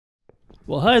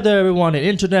Well, hi there, everyone in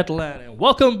Internet land, and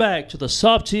welcome back to the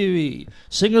Soft TV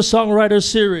Singer-Songwriter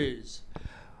Series.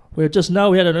 We had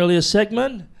an earlier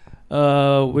segment.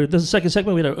 This is the second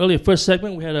segment. We had an earlier first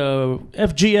segment. We had a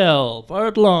FGL,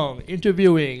 Fart Long,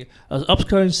 interviewing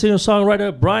upcoming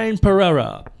singer-songwriter Brian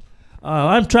Pereira.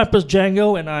 I'm Trappist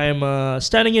Django, and I'm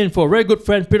standing in for a very good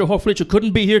friend, Peter Hoflich, who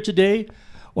couldn't be here today.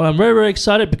 Well, I'm very, very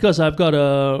excited because I've got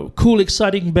a cool,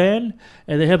 exciting band,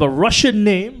 and they have a Russian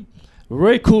name.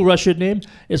 Very cool Russian name.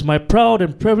 It's my proud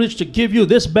and privilege to give you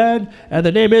this band, and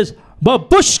the name is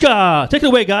Babushka. Take it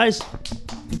away, guys.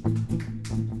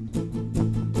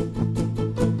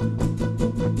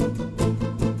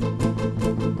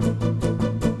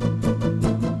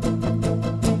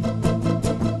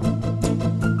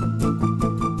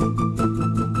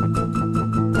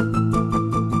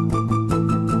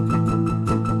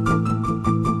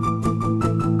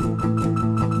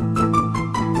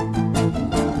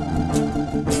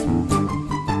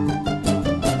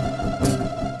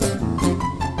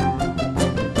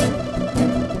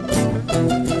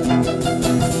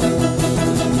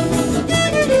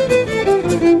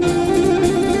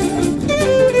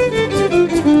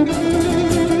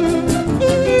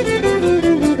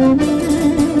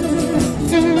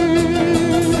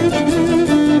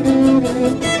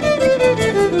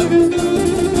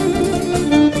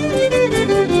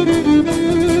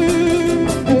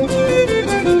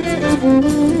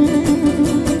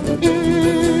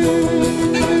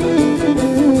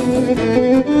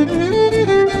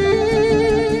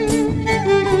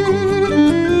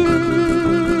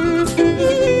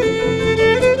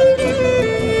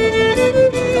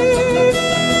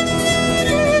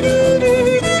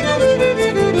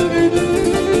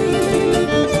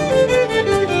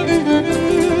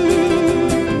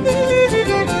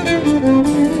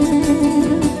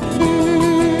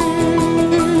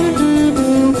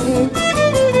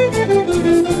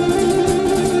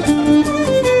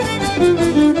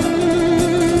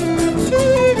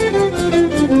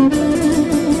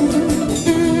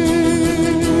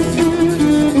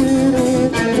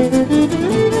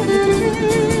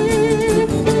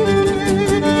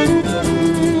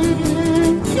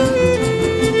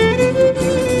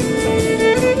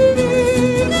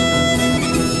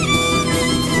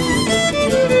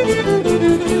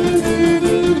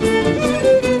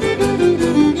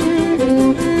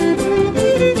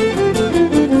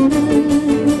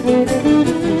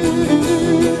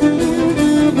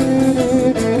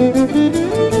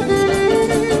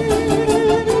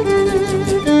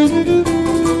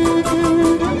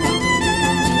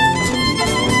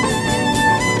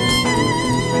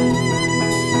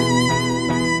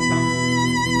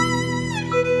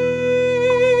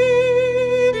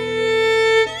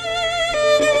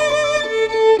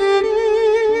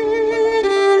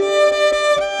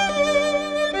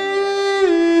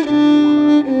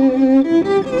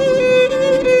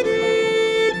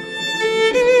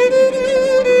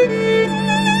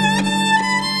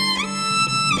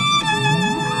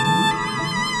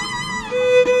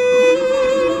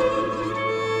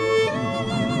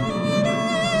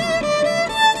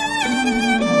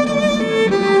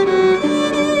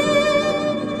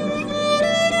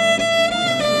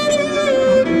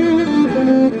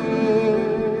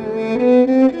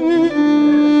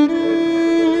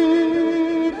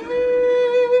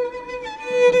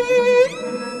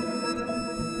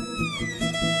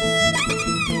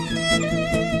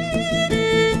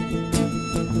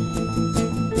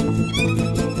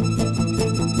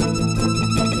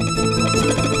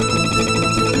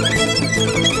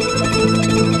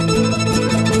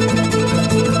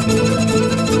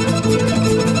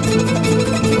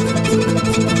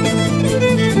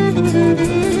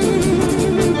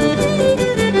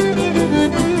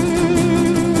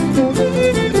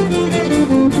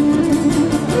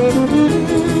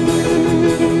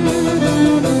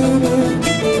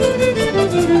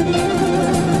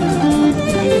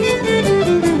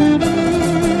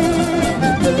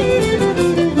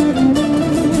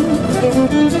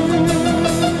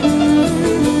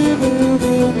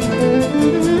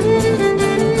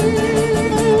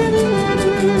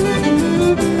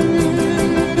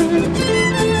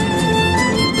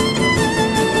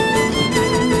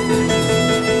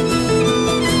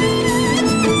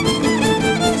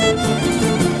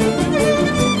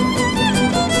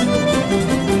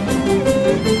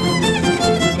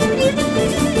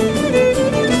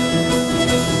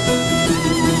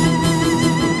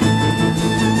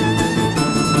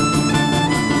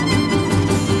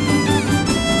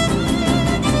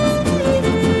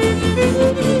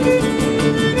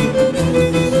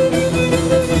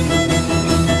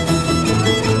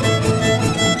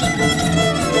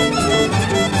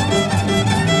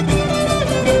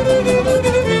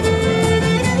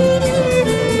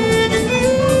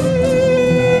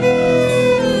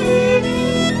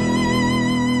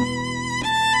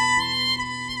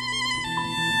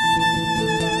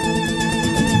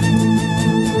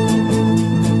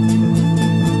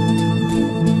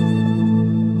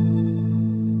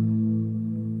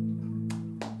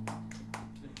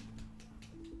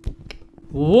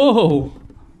 Whoa,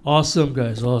 awesome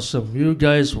guys, awesome. You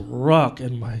guys rock,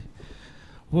 and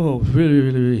whoa, really,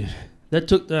 really, really. That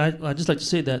took. I just like to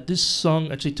say that this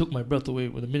song actually took my breath away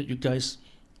when the minute you guys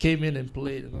came in and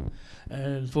played.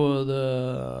 And for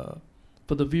the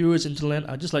viewers in Thailand,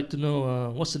 I'd just like to know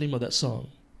what's the name of that song.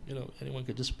 Anyone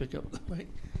could just pick up the mic.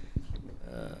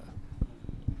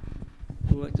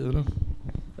 Who would like to know?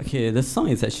 Okay, the song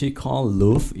is actually called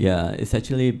Louvre. Yeah, it's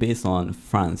actually based on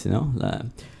France.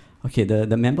 Okay,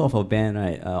 the member of our band,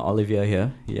 right, Olivia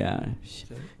here. Yeah,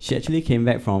 she actually came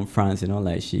back from France.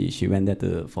 She went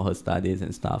there for her studies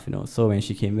and stuff. So when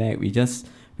she came back, we just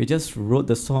wrote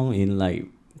the song in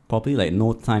probably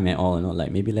no time at all.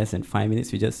 Maybe less than 5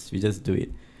 minutes. We just do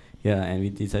it. Yeah, and we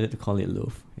decided to call it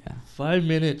Louvre. Yeah. 5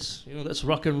 minutes. That's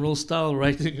rock and roll style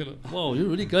writing. Wow, you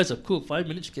really guys are cool. 5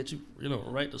 minutes to get you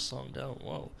write the song down.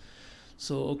 Wow.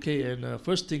 So okay, and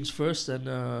first things first, and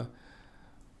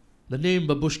the name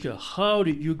Babushka. How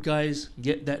did you guys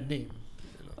get that name?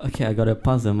 Okay, I gotta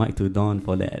pass the mic to Don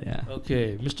for that. Yeah.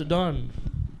 Okay, Mr. Don.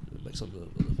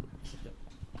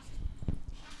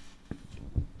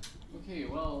 Okay,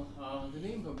 well, the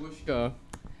name Babushka.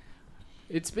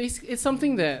 It's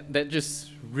something that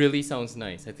just really sounds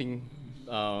nice. I think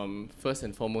first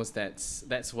and foremost,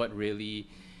 that's what really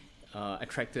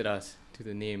attracted us to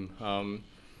the name.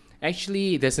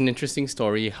 Actually, there's an interesting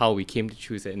story how we came to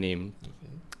choose that name.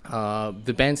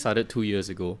 The band started 2 years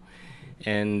ago,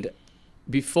 and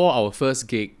before our first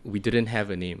gig, we didn't have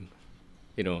a name.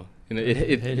 That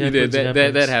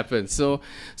happened. So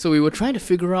we were trying to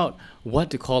figure out what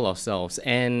to call ourselves,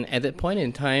 and at that point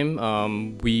in time,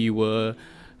 we were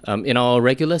in our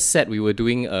regular set. We were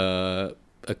doing a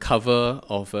cover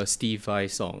of a Steve Vai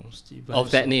song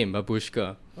of that name,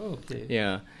 Babushka. Oh, okay.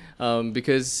 Yeah,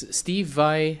 because Steve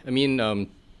Vai,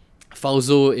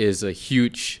 Fauzo is a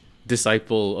huge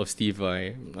disciple of Steve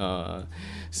Vai.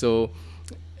 So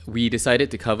we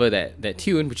decided to cover that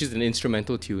tune, which is an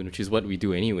instrumental tune, which is what we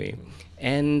do anyway.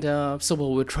 And so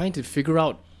while we're trying to figure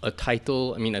out a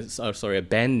title, a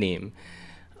band name,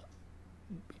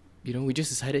 we just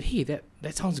decided, hey,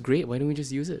 that sounds great. Why don't we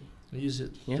just use it?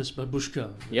 Yeah. Just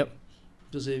Babushka. Yep.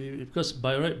 Because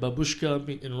by right,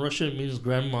 Babushka in Russian means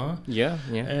grandma. Yeah.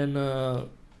 And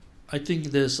I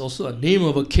think there's also a name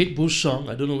of a Kate Bush song.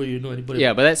 I don't know whether you know anybody.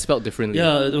 Yeah, but that's spelled differently.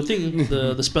 Yeah, I think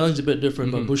the spelling's a bit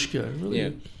different. Babushka. Really.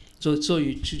 Yeah. So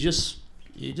you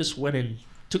just went and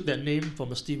took that name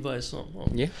from a Steve Vai song. Oh,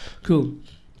 yeah. Cool.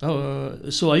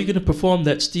 So are you going to perform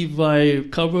that Steve Vai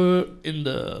cover in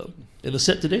the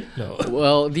set today? No.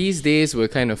 Well, these days we're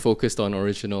kind of focused on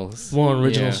originals. More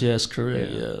originals, yes,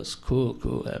 correct. Yeah. Yes,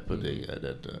 cool happening.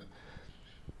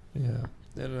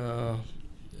 Then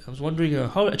I was wondering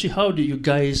how did you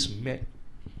guys met?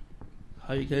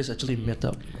 How you guys actually met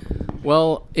up?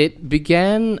 Well, it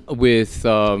began with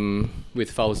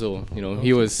Fauzo. Okay.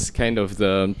 He was kind of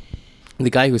the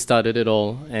guy who started it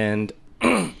all, and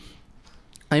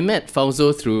I met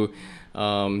Fauzo through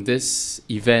this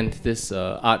event, this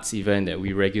arts event that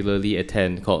we regularly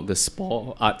attend called the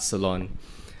Spore Art Salon,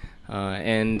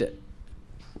 and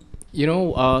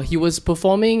he was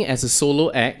performing as a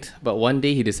solo act, but one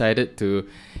day he decided to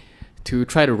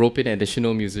try to rope in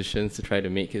additional musicians to try to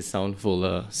make his sound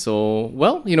fuller. So,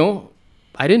 well,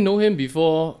 I didn't know him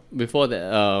before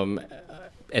that.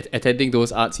 Attending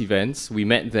those arts events, we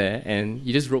met there, and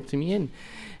he just roped me in,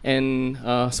 and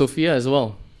Sophia as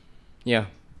well. Yeah,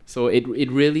 so it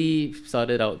really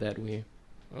started out that way.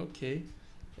 Okay,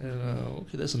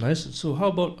 okay, that's nice. So how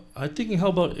about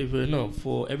if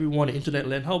for everyone in internet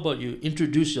land, how about you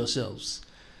introduce yourselves,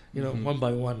 one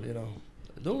by one,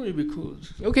 Don't really be cool.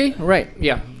 Okay, right.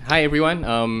 Yeah. Hi everyone.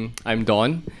 I'm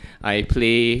Don. I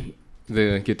play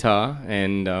the guitar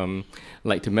and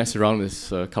like to mess around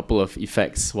with a couple of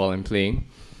effects while I'm playing.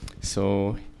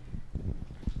 So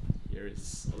here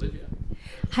is Olivia.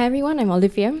 Hi everyone, I'm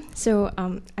Olivia. So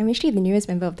I'm actually the newest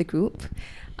member of the group.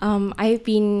 I've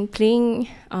been playing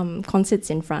concerts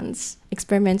in France,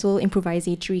 experimental,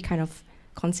 improvisatory kind of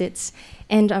concerts,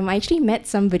 and I actually met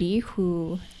somebody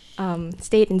who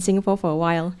stayed in Singapore for a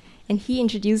while, and he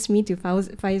introduced me to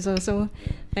Fauzo. So,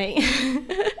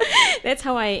 that's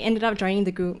how I ended up joining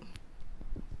the group.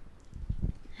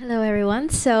 Hello everyone,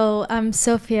 so I'm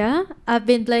Sophia. I've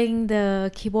been playing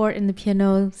the keyboard and the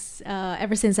piano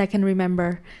ever since I can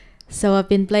remember. So I've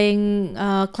been playing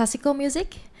classical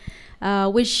music,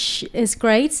 which is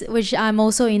great, which I'm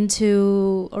also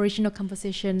into original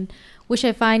composition, which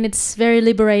I find it's very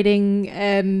liberating,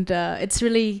 and it's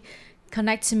really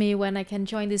connect to me when I can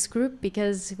join this group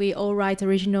because we all write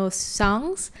original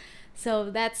songs.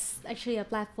 So that's actually a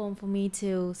platform for me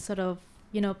to sort of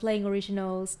playing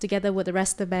originals together with the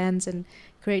rest of the bands and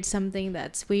create something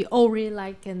that we all really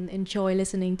like and enjoy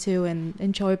listening to and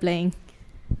enjoy playing.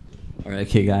 Alright,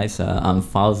 okay guys, I'm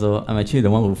Fauzo. I'm actually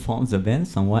the one who forms the band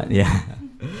somewhat, yeah.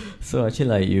 So actually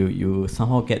like you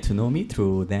somehow get to know me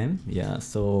through them, yeah.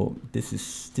 So this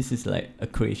is like a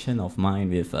creation of mine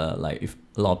with like if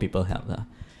a lot of people help.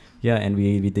 Yeah, and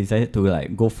we decided to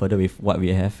like go further with what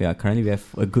we have. Yeah, currently we have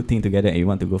a good thing together and we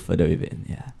want to go further with it,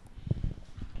 yeah.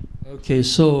 Okay,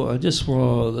 so just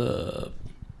for the...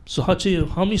 So how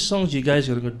many songs you guys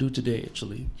are going to do today,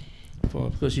 actually?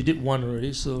 Because you did one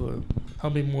already, so how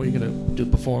many more are you going to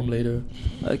perform later?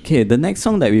 Okay, the next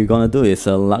song that we're gonna do is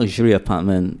a luxury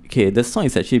apartment. Okay, the song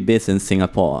is actually based in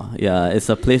Singapore. Yeah, it's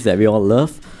a place that we all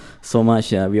love so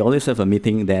much. Yeah, we always have a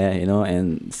meeting there,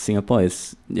 and Singapore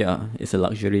is it's a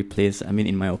luxury place. I mean,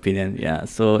 in my opinion, yeah.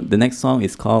 So the next song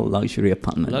is called Luxury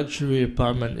Apartment. Luxury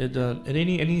Apartment. And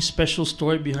any special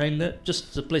story behind that?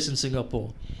 Just the place in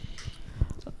Singapore.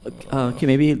 Okay,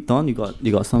 maybe Don, you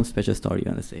got some special story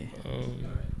you wanna say?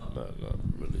 Not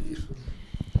really.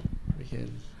 We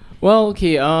can. Well,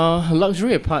 okay,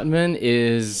 Luxury Apartment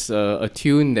is a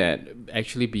tune that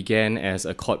actually began as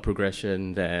a chord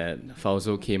progression that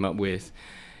Fauzo came up with.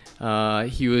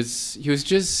 He was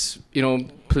just,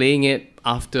 playing it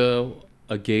after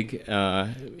a gig,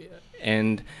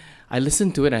 and I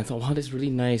listened to it and I thought, wow, that's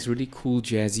really nice, really cool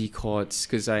jazzy chords,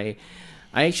 because I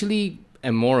actually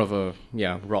am more of a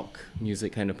rock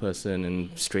music kind of person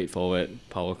and straightforward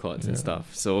power chords and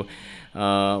stuff. So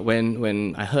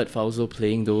when I heard Fauzo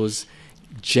playing those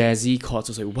jazzy chords,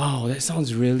 I was like, wow, that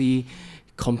sounds really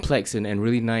complex and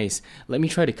really nice. Let me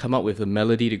try to come up with a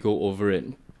melody to go over it.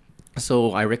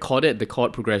 So I recorded the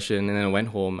chord progression and then I went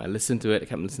home. I listened to it. I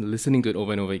kept listening to it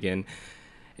over and over again.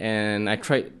 And I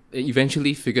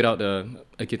eventually figured out a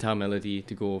guitar melody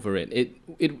to go over it.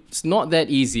 It's not that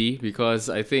easy because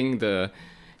I think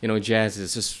jazz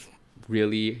is just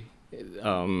really,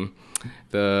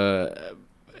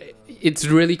 it's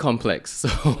really complex.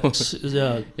 So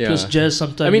yeah, because jazz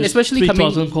sometimes. I mean, especially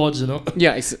 3,000 chords,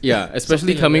 Yeah,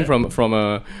 especially coming from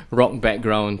a rock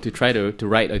background to try to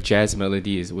write a jazz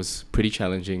melody was pretty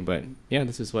challenging. But yeah,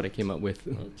 this is what I came up with.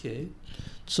 Okay.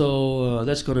 So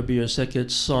that's gonna be your second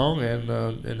song,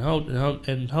 and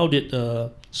how did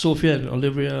Sophia and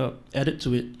Olivia add to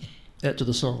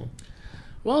the song?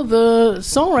 Well, the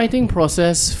songwriting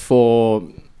process for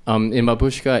in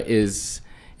Babushka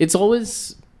it's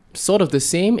always sort of the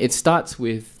same. It starts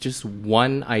with just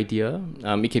one idea.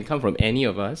 It can come from any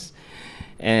of us,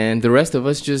 and the rest of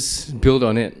us just build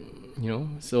on it.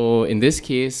 So in this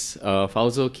case,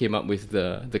 Fauzo came up with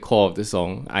the core of the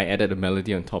song. I added a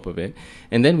melody on top of it,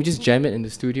 and then we just jam it in the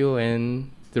studio,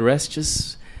 and the rest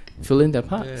just fill in their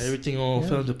parts. Yeah, everything all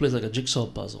fell into place like a jigsaw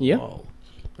puzzle. Yeah. Wow.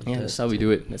 Yeah, that's how we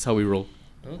do it. That's how we roll.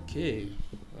 Okay,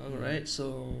 all right.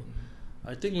 So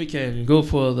I think we can go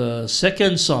for the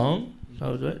second song.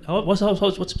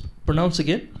 What's pronounced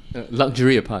again?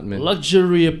 Luxury Apartment.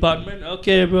 Luxury Apartment.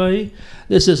 Okay, everybody.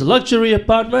 This is Luxury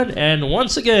Apartment, and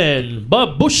once again,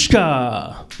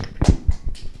 Babushka.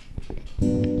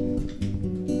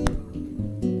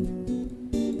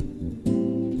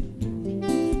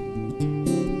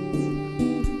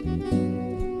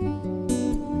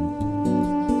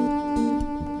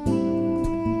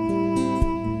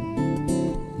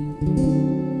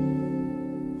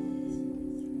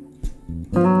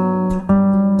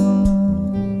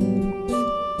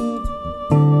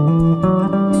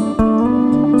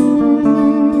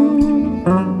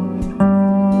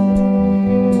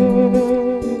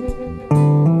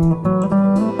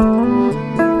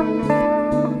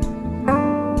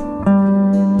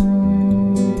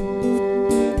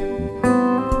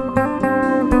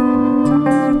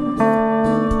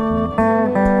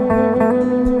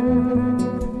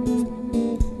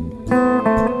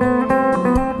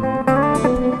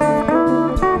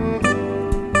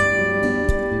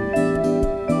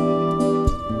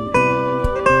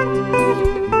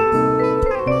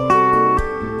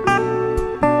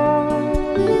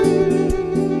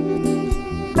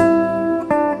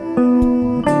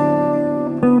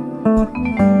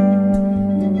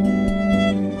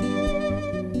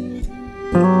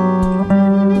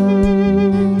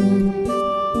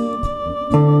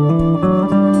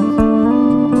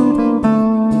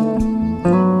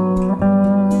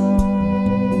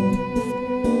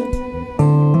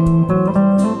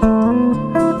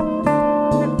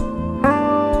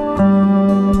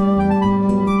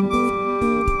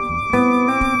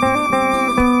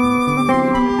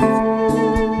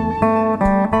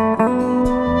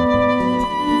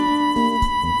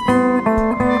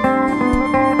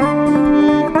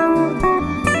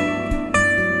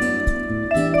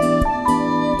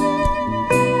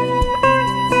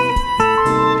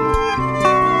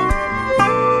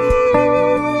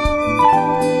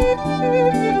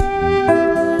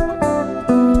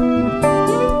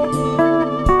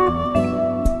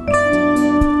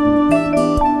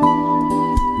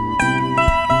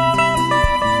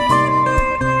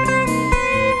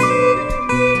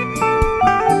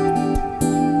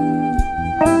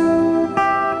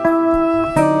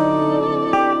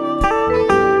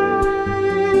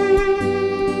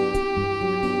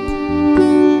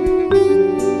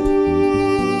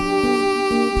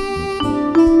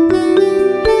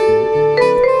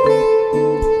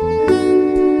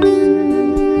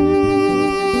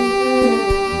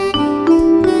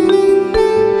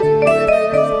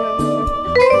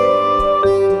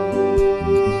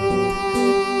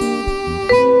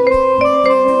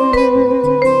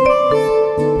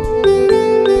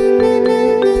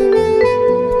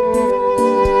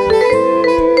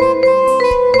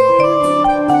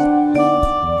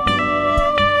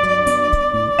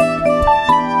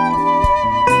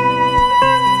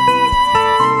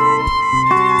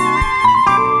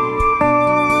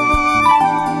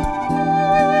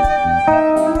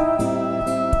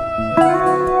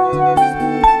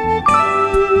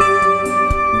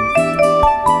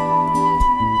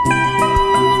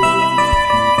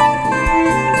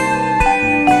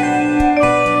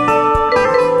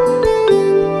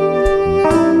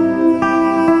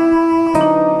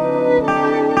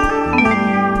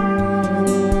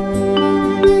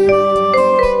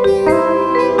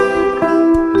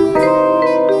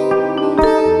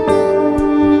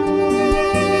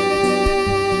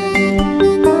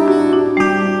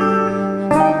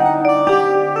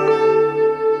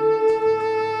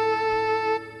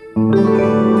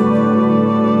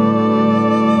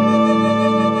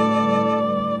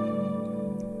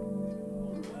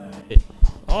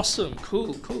 Awesome.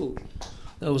 Cool.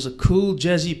 That was a cool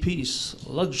jazzy piece.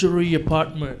 Luxury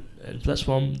Apartment. And that's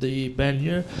from the band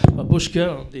here,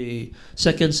 Babushka, on the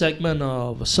second segment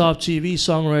of Soft TV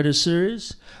Songwriter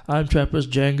Series. I'm Trappers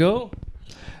Django.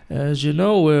 As you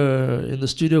know, we're in the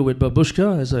studio with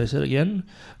Babushka, as I said again.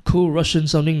 Cool Russian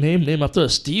sounding name, named after a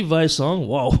Steve Vai song.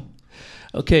 Wow.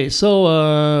 Okay,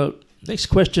 so next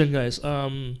question, guys.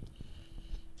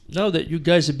 Now that you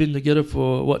guys have been together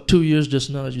for, 2 years just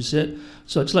now, as you said.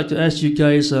 So I'd just like to ask you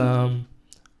guys,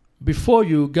 before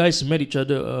you guys met each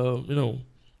other,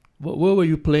 where were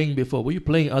you playing before? Were you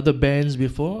playing other bands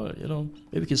before? Maybe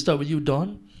we can start with you,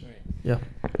 Don. Right. Yeah.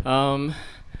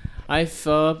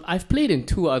 I've played in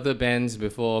 2 other bands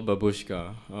before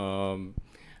Babushka,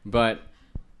 but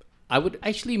I would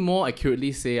actually more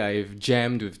accurately say I've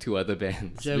jammed with 2 other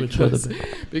bands.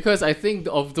 Because I think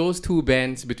of those 2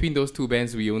 bands, between those 2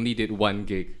 bands, we only did 1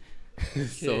 gig.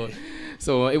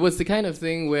 So it was the kind of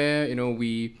thing where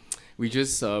we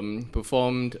just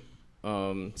performed.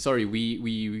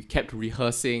 We kept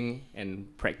rehearsing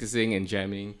and practicing and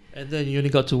jamming. And then you only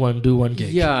got to do one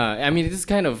gig. Yeah, I mean,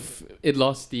 it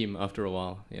lost steam after a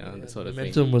while. Yeah, that sort of thing.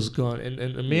 Momentum was gone.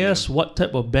 And may I ask, what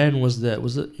type of band was that?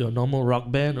 Was it your normal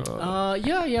rock band? Or?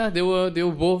 Yeah. They were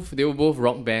both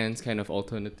rock bands, kind of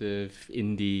alternative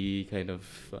indie kind of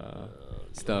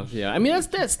stuff. Yeah, I mean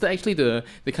that's actually the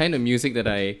kind of music that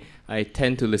I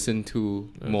tend to listen to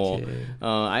more.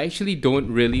 I actually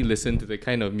don't really listen to the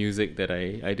kind of music that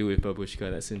I do with Babushka.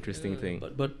 That's an interesting thing.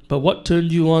 But what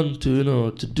turned you on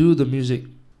to do the music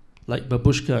like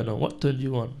Babushka? What turned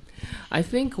you on? I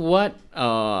think what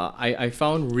I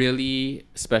found really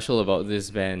special about this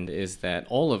band is that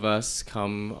all of us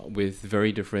come with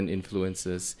very different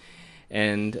influences,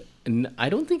 and I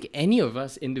don't think any of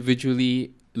us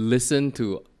individually listen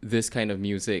to this kind of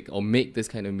music or make this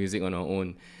kind of music on our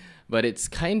own. But it's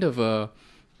kind of a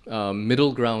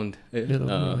middle ground,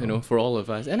 for all of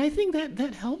us. And I think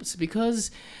that helps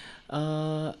because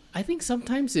I think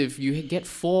sometimes if you get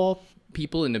 4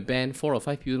 people in a band, 4 or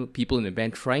 5 people in a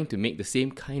band trying to make the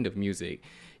same kind of music,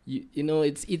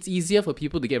 it's easier for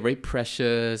people to get very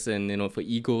precious and for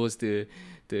egos to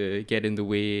get in the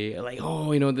way. Like,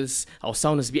 our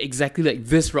sound must be exactly like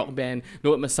this rock band.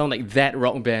 No, it must sound like that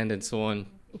rock band, and so on.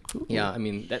 Cool. Yeah, I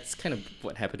mean, that's kind of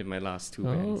what happened in my last 2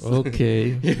 bands.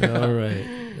 Okay. Yeah. All right.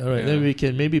 Yeah. Then we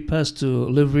can maybe pass to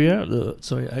Olivia.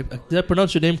 Did I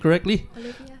pronounce your name correctly?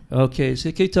 Olivia. Okay,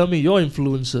 so can you tell me your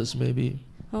influences, maybe?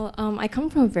 Well, I come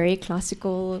from a very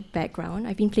classical background.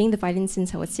 I've been playing the violin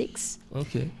since I was 6.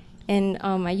 Okay. And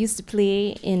I used to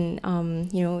play in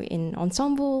in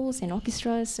ensembles and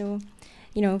orchestras, so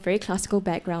very classical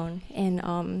background.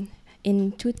 And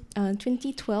in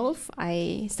 2012,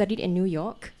 I studied in New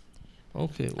York.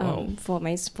 Okay, wow. For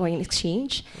an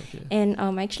exchange. Okay. And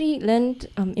I actually learned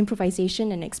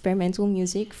improvisation and experimental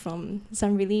music from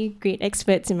some really great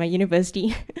experts in my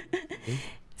university. Okay.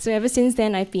 So ever since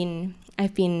then, I've been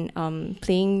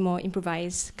playing more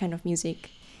improvised kind of music.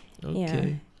 Okay.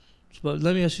 Yeah. But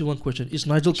let me ask you one question. Is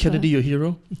Nigel Kennedy your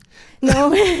hero? No.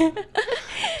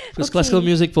 Because classical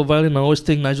music for violin, I always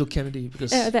think Nigel Kennedy. Because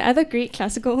there are other great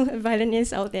classical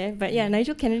violinists out there, but yeah,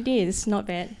 Nigel Kennedy is not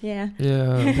bad. Yeah.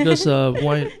 Yeah, because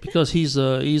why? Because he's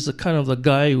the kind of the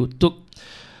guy who took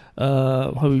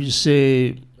how would you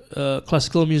say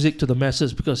classical music to the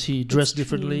masses, because he dressed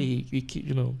differently. He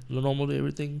normally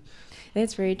everything.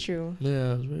 That's very true.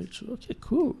 Yeah, that's very true. Okay,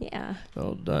 cool. Yeah.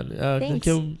 Well done. Thanks.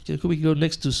 Can we go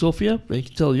next to Sophia? You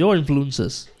can tell your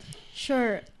influences.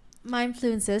 Sure, my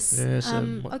influences. Yes.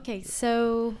 Okay,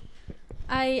 so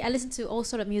I listen to all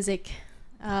sort of music.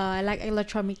 I like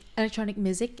electronic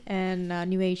music and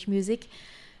new age music.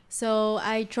 So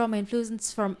I draw my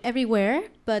influence from everywhere.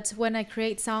 But when I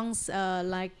create songs,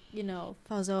 like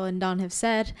Fauzo and Don have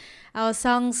said, our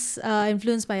songs are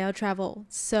influenced by our travel.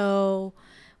 So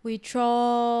we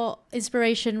draw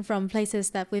inspiration from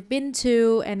places that we've been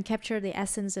to and capture the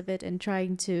essence of it and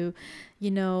trying to,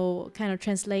 kind of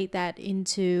translate that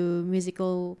into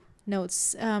musical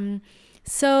notes.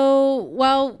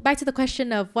 So, back to the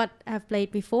question of what I've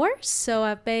played before. So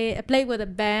I played with a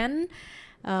band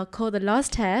called The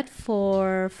Lost Head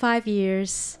for 5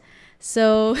 years.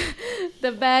 So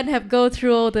the band have go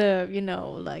through all the,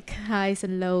 like highs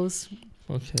and lows.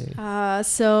 Okay.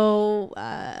 So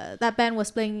that band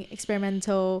was playing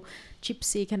experimental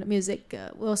gypsy kind of music.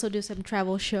 We also do some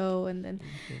travel show and then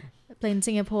play in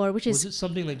Singapore, which was it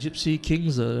something like Gypsy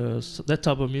Kings, that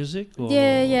type of music? Or?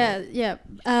 Yeah.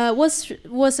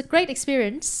 Was a great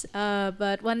experience.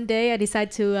 But one day I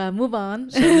decided to move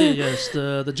on. Suddenly, yes,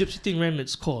 the gypsy thing ran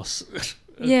its course.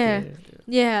 Okay.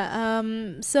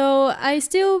 Yeah, so I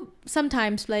still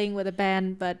sometimes playing with a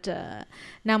band, but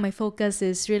now my focus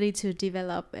is really to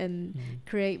develop and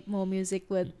create more music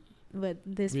with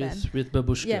this band. With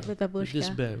Babushka. Yeah, with Babushka. With this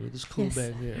band, with this cool Yes.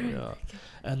 band here. Yeah.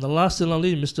 And the last and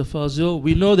only, Mr. Fauzo,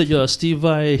 we know that you're a Steve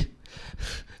Vai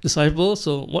disciple,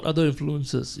 so what other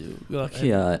influences you got?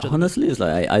 Okay, honestly, it's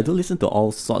like I do listen to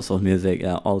all sorts of music,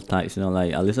 all types. You know,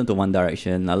 like I listen to One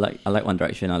Direction. I like One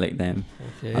Direction. I like them.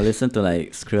 Okay. I listen to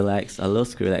like Skrillex. I love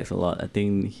Skrillex a lot. I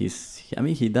think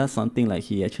he does something like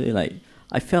he actually like.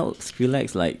 I felt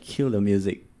Skrillex like kill the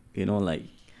music. You know, like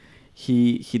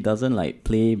he doesn't like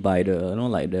play by the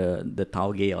like the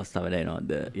tauge or stuff like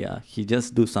that. You know, he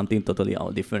just do something totally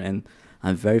out different, and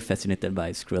I'm very fascinated by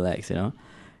Skrillex. You know.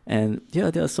 And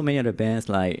yeah, there are so many other bands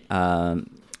like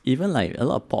even like a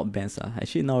lot of pop bands.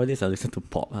 Actually nowadays I listen to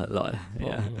pop a lot.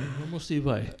 Yeah. Almost Steve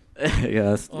Vai.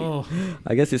 Yes. Oh.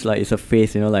 I guess it's like it's a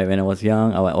phase, you know, like when I was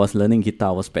young, I was learning guitar,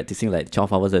 I was practicing like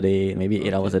 12 hours a day, maybe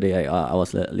 8 hours a day. I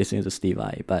was listening to Steve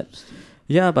Vai. But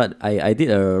yeah, but I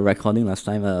did a recording last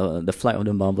time, The Flight of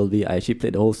the Bumblebee. I actually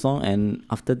played the whole song, and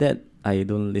after that I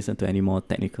don't listen to any more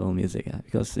technical music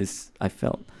because I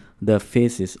felt the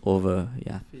phase is over.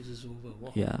 Yeah. Phase is over.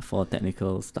 Wow. Yeah, for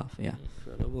technical stuff. Yeah.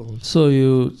 Incredible. So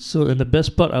and the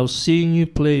best part, I was seeing you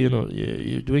play. You know,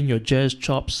 you're doing your jazz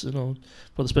chops. You know,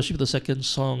 especially for the second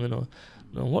song. You know,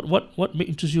 what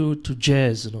interests you to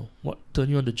jazz? You know, what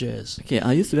turned you on to jazz? Okay,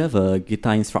 I used to have a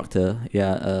guitar instructor.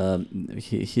 Yeah.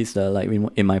 He's like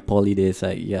in my poly days.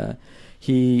 Like yeah.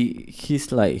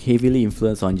 He's like heavily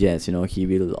influenced on jazz. You know, he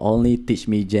will only teach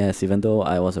me jazz, even though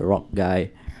I was a rock guy.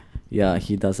 Yeah,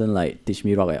 he doesn't like teach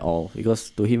me rock at all, because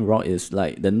to him rock is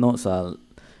like the notes are.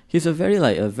 He's a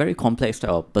very complex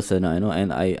type of person, you know,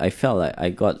 and I felt like I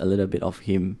got a little bit of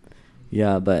him.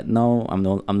 Yeah, but now I'm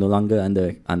no longer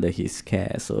under his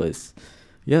care, so it's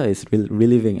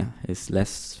relieving. It's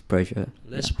less pressure.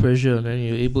 Less pressure, and then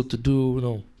you're able to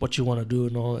do what you want to do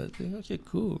and all that thing. Okay,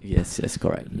 cool. Yes, that's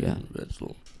correct. Yeah. That's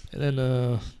cool. And then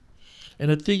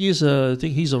and the thing is, I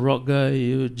think he's a rock guy,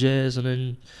 you jazz, and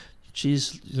then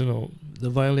she's the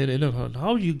violin.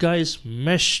 How you guys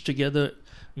mesh together,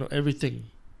 everything,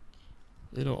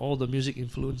 all the music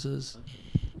influences.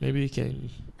 Maybe you can.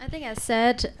 I think I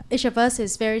said each of us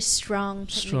is very strong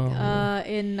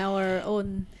in our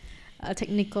own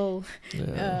technical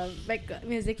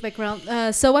music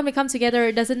background. So when we come together,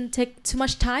 it doesn't take too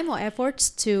much time or efforts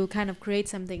to kind of create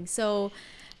something. So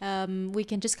we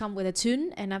can just come with a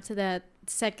tune, and after that,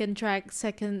 second track,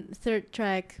 third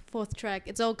track, fourth track,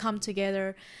 it's all come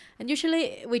together. And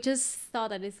usually we just thought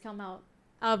that it's come out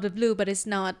of the blue, but it's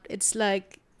not. It's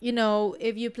like,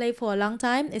 if you play for a long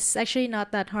time, it's actually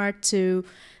not that hard to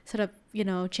sort of,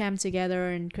 jam together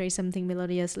and create something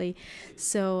melodiously.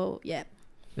 So, yeah.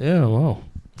 Yeah, wow.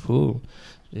 Cool.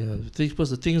 Yeah,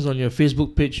 the things on your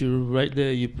Facebook page, you write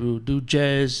there, you do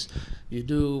jazz, you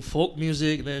do folk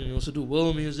music, then you also do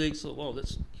world music. So, wow,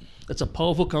 that's a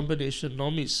powerful combination.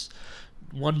 Normally it's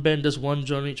one band does one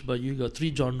genre each, but you got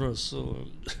 3 genres. So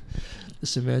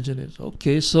just imagine it.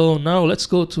 Okay, so now let's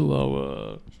go to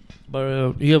our.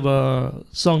 You have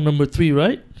song number 3,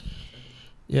 right?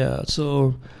 Yeah.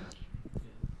 So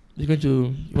you want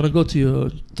to go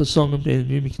to the song and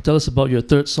maybe tell us about your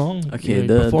third song? Okay,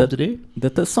 today. The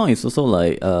third song is also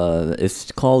like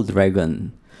it's called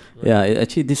Dragon. Right. Yeah,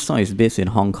 actually this song is based in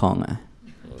Hong Kong.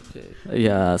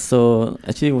 Yeah, so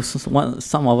actually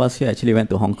some of us here actually went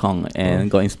to Hong Kong and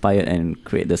got inspired and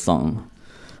create the song.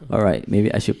 All right,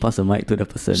 maybe I should pass the mic to the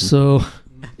person. So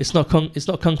it's not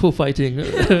kung fu fighting.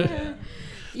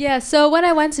 Yeah, so when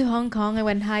I went to Hong Kong, I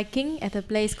went hiking at a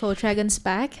place called Dragon's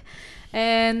Back.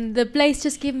 And the place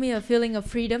just gave me a feeling of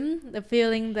freedom, the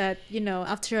feeling that,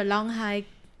 after a long hike,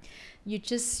 you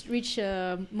just reach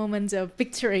a moment of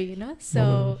victory,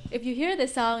 So if you hear the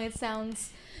song, it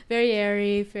sounds very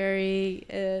airy, very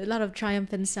a lot of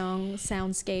triumphant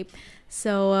soundscape.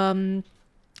 So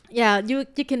you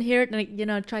can hear it, like,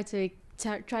 try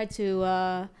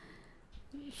to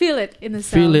feel it in the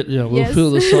song. Feel it, yeah. We'll feel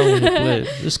the song when you play it.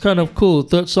 It's kind of cool.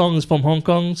 Third song is from Hong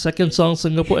Kong. Second song,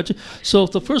 Singapore. Actually, so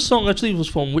the first song actually was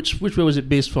from which way was it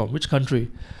based from? Which country?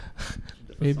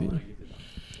 Maybe.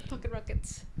 Pocket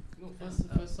Rockets. No,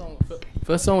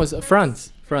 first song was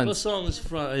France. First song is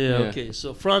France. Yeah, okay.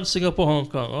 So France, Singapore, Hong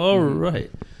Kong. All right.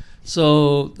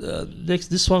 So next,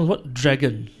 this one, what?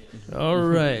 Dragon. All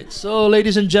right. So,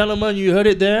 ladies and gentlemen, you heard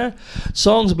it there.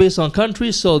 Songs based on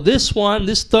countries. So this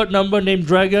third number named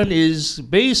Dragon is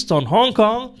based on Hong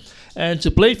Kong. And to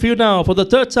play for you now for the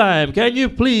third time, can you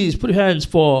please put your hands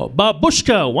for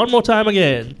Babushka one more time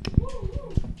again?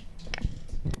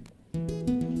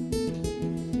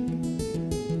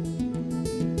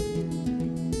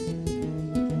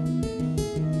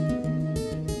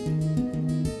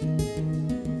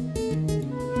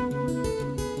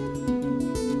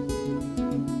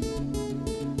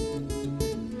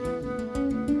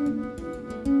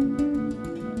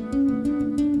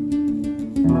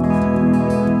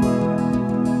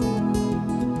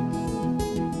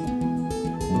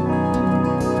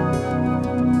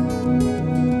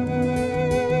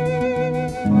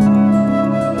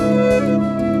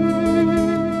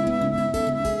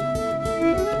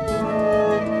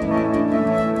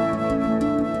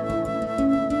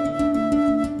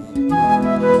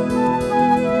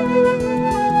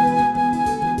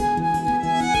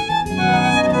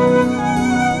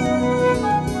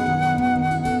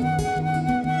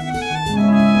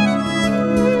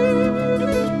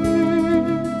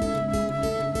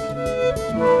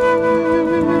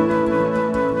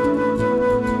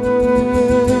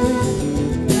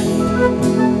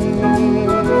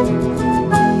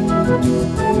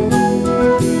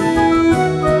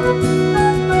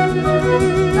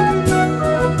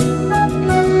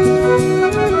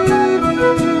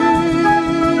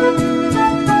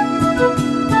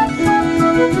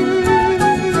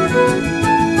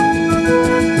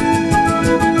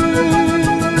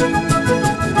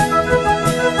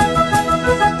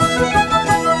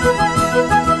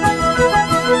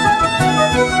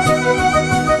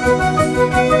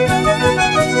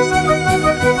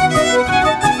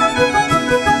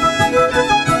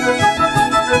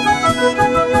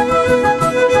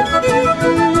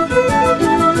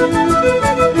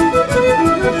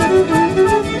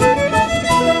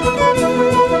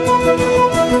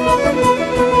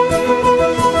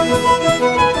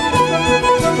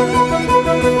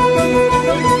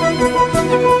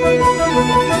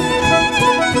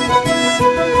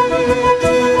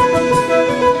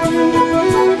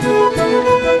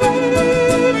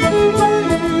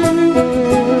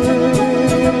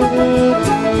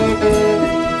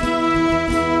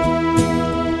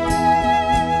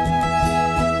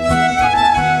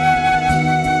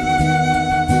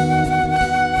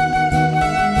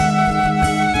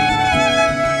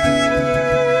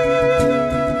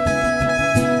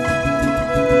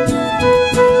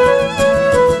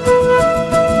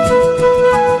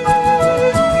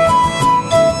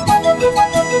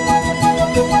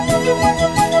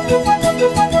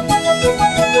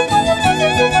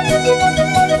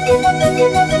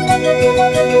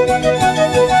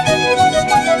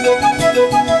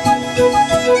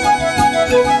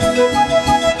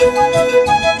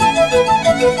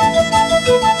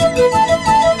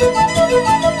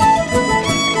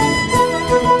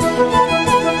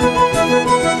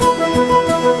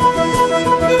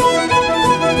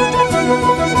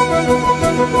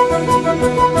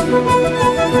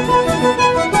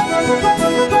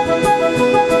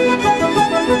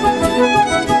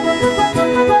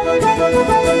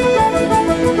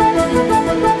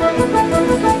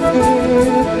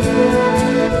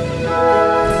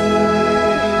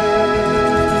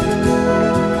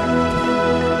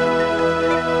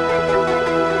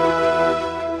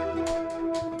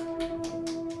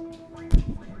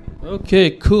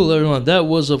 Okay, cool, everyone. That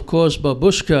was, of course,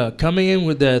 Babushka coming in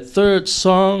with their third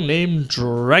song named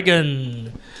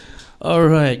Dragon. All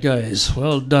right, guys,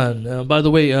 well done. By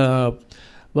the way,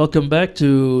 welcome back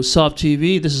to Soft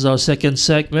TV. This is our second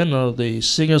segment of the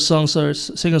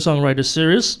singer-songwriter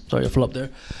series. Sorry, I flopped there.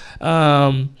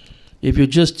 If you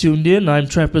just tuned in, I'm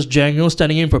Trappist Django,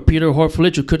 standing in for Peter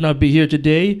Horflich, who could not be here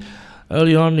today.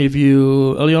 Early on,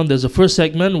 there's the first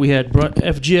segment. We had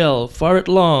FGL, Far It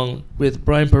Long, with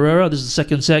Brian Pereira. This is the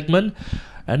second segment.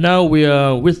 And now we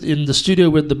are in the studio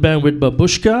with the band with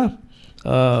Babushka,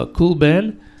 cool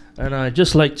band. And I'd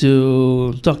just like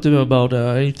to talk to them about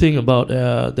anything about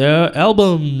their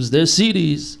albums, their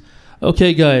CDs.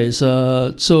 Okay, guys,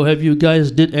 so have you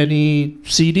guys did any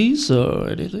CDs or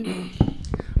anything?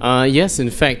 Yes, in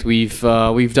fact, we've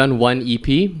done one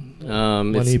EP.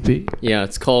 One EP? Yeah,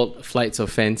 it's called Flights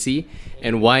of Fancy.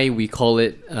 And why we call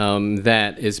it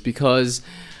that is because,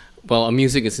 well, our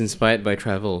music is inspired by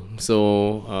travel.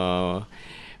 So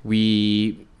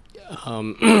we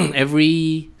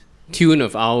every tune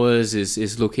of ours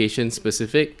is location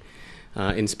specific,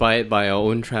 inspired by our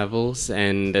own travels,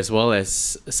 and as well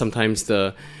as sometimes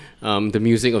the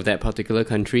music of that particular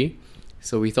country.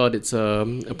 So we thought it's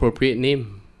an appropriate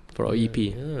name for our EP.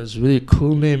 Yeah, it's a really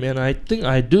cool name, and I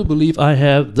do believe I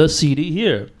have the CD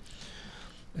here,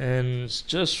 and it's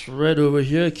just right over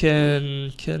here.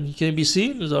 Can be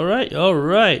seen? Is all right? All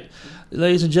right,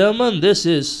 ladies and gentlemen, this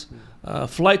is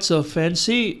Flights of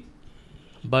Fancy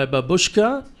by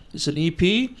Babushka. It's an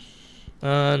EP,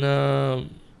 and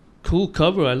cool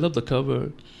cover. I love the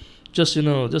cover. Just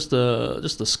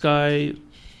the sky,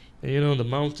 and, the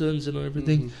mountains,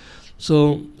 everything. Mm-hmm.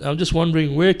 So I'm just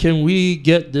wondering, where can we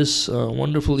get this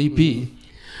wonderful EP? Mm-hmm.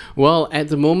 Well, at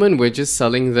the moment, we're just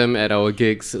selling them at our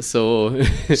gigs. So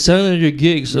selling at your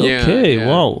gigs, okay, yeah.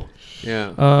 Wow.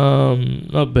 Yeah.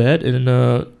 Not bad. And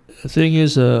the thing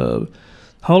is, how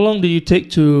long did you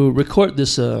take to record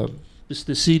this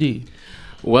CD?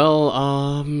 Well,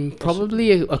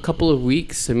 probably a couple of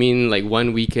weeks. I mean, like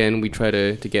one weekend, we try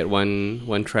to get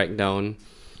one track down.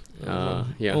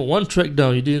 Yeah. Oh, one track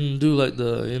down. You didn't do like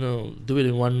the do it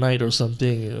in one night or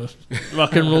something.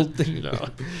 Rock and roll thing. No,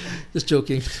 just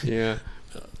joking. Yeah.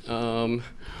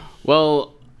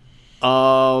 Well,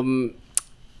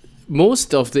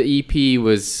 most of the EP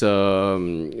was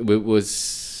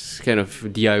kind of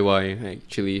DIY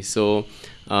actually. So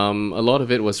a lot of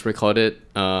it was recorded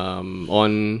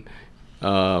on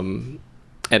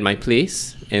at my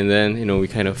place, and then we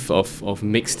kind of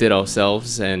mixed it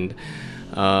ourselves. And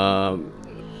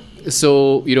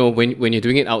so when you're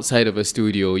doing it outside of a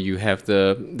studio, you have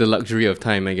the luxury of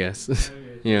time, I guess.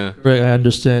 Yeah. Right, I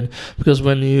understand. Because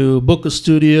when you book a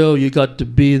studio, you got to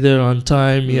be there on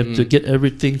time. You have to get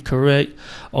everything correct,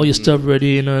 all your stuff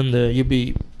ready, and you'll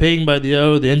be paying by the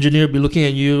hour. The engineer will be looking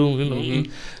at you.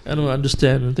 I don't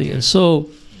understand anything. And so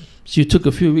you took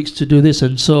a few weeks to do this.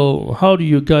 And so how do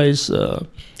you guys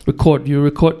record? Do you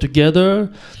record together,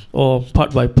 or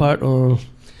part by part, or?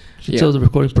 Tell the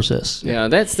recording process. Yeah,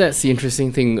 that's the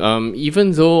interesting thing.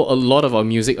 Even though a lot of our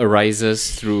music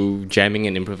arises through jamming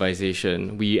and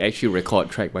improvisation, we actually record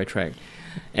track by track,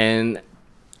 and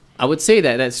I would say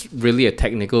that that's really a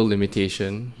technical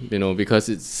limitation, because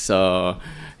it's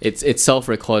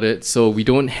self-recorded, so we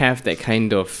don't have that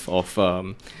kind of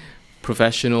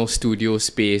professional studio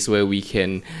space where we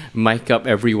can mic up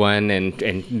everyone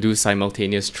and do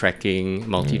simultaneous tracking,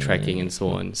 multi-tracking, and so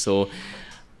on. So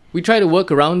we try to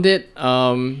work around it.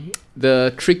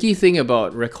 The tricky thing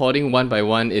about recording one by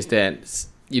one is that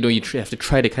you have to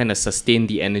try to kind of sustain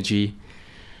the energy.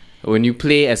 When you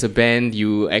play as a band,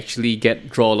 you actually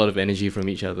draw a lot of energy from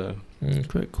each other.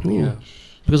 Quite cool. Yeah.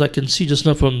 Because I can see just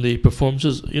now from the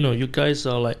performances, you guys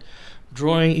are like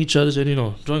drawing each other's,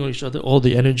 drawing on each other, all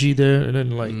the energy there, and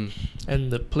then and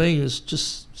the playing is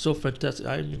just so fantastic.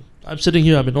 I'm sitting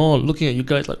here, I'm in awe, looking at you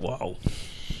guys like, wow.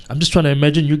 I'm just trying to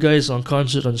imagine you guys on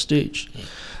concert on stage.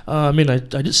 I mean, I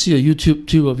did see a YouTube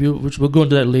too of you, which we'll go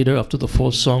into that later after the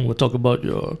fourth song. We'll talk about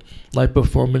your live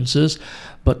performances.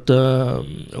 But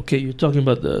okay, you're talking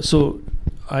about so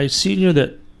I seen you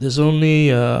that there's only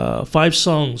 5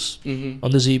 songs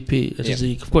on this EP.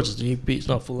 Of course, it's an EP. It's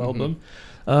not a full album.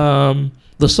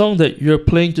 The song that you're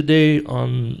playing today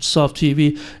on Soft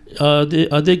TV,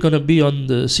 are they gonna be on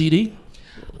the CD?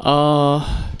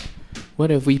 What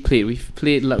have we played? We've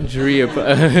played Luxury.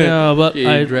 Yeah, but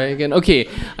Dragon. Okay,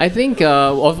 I think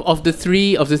of the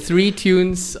three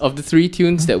tunes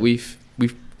that we've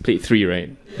played 3, right?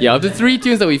 Yeah, of the 3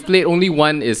 tunes that we've played, only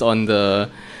one is on the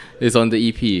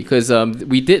EP, because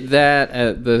we did that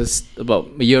at about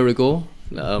a year ago,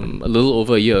 a little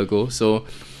over a year ago. So,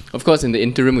 of course, in the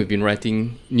interim, we've been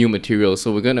writing new material.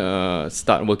 So we're gonna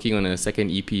start working on a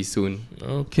second EP soon.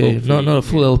 Okay, not a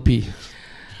full LP.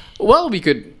 Well, we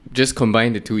could just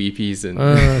combine the 2 EPs and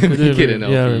make it an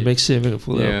LP. Yeah, it makes it a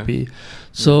full LP.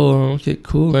 So okay,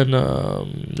 cool. And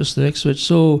just the next switch.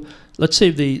 So let's say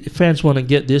if the fans want to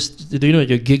get this, do you know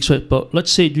your gigs, right? But let's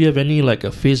say, do you have any like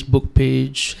a Facebook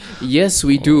page? Yes,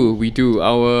 we do. We do.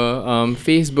 Our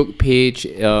Facebook page,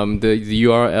 the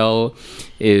URL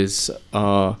is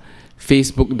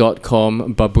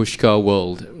facebook.com Babushka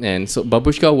World. And so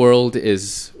Babushka World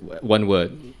is one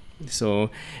word. So,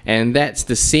 and that's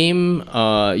the same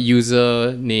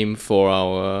user name for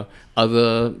our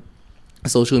other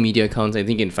social media accounts. I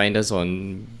think you can find us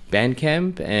on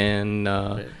Bandcamp and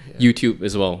YouTube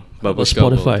as well. Babushka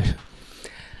Spotify. World.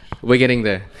 We're getting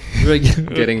there. We're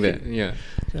getting there. Yeah.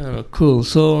 Cool.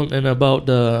 So, and about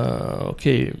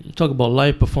talk about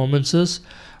live performances.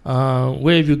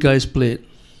 Where have you guys played?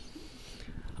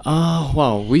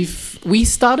 Wow. We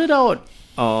started out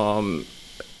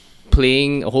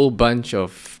playing a whole bunch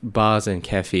of bars and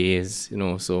cafes,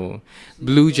 so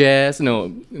blue jazz,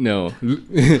 blue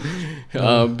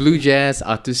jazz,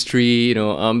 artistry,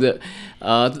 the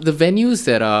venues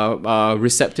that are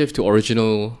receptive to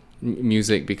original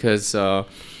music, because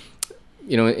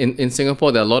in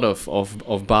Singapore there are a lot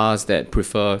of bars that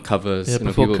prefer covers.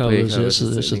 People play covers,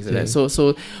 things like that.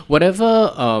 So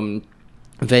whatever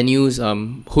venues,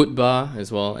 Hood Bar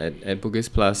as well at Bugis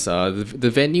Plus,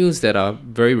 the venues that are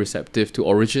very receptive to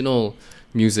original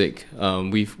music,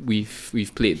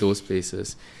 we've played those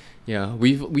places. Yeah,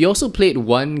 we also played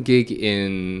one gig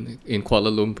in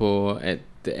Kuala Lumpur at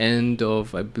the end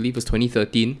of, I believe it was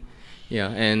 2013. Yeah,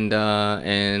 and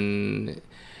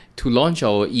to launch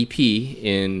our EP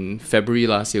in February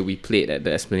last year, we played at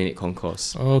the Esplanade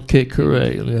Concourse. Okay,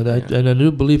 correct. And I do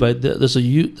believe there's a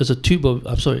clip of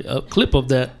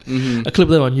that, a clip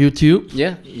there on YouTube.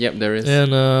 Yeah, yep, there is.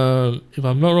 And if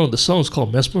I'm not wrong, the song is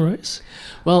called Mesmerize.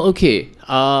 Well, okay.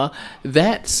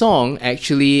 That song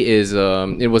actually is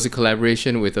it was a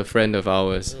collaboration with a friend of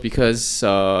ours, because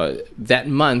that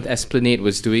month Esplanade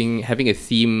was having a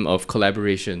theme of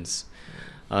collaborations.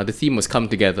 The theme was come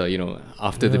together,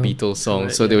 after the Beatles song.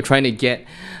 Right, so they were trying to get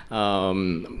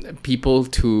people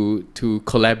to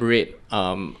collaborate,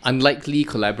 unlikely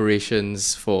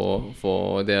collaborations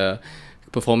for their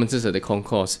performances at the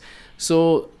concourse.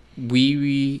 So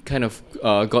we kind of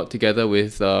got together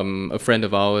with a friend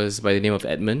of ours by the name of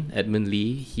Edmund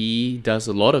Lee. He does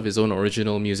a lot of his own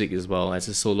original music as well as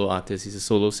a solo artist. He's a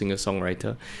solo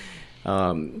singer-songwriter.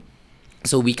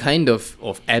 So we kind of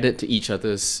added to each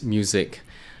other's music.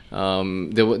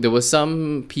 There were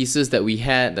some pieces that we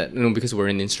had that, because we're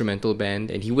an instrumental band,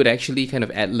 and he would actually kind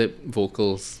of ad-lib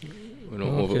vocals,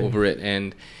 over it.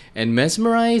 And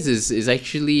Mesmerize is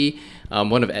actually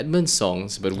one of Edmund's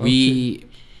songs, but we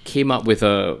came up with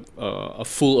a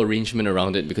full arrangement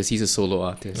around it because he's a solo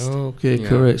artist.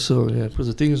 Correct. So because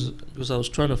the thing is, because I was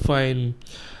trying to find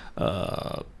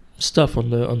stuff on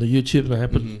the YouTube, and I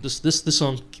happened this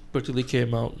song particularly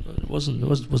came out. It was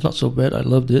not so bad. I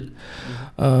loved it.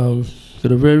 Got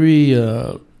a very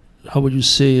how would you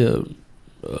say a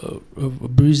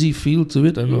breezy feel to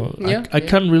it. I don't know. I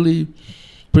can't really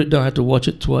put it down. I had to watch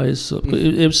it twice. So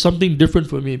it was something different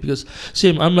for me, because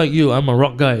I'm like you. I'm a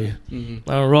rock guy.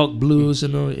 I rock blues.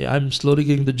 I'm slowly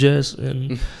getting the jazz,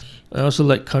 and I also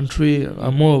like country.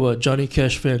 I'm more of a Johnny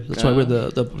Cash fan. That's why I wear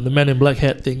the Man in Black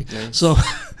hat thing. Nice. So.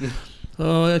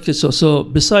 So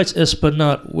besides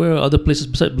Esplanade, where are other places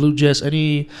besides blue jazz?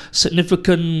 Any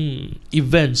significant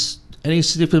events? Any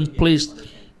significant place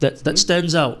that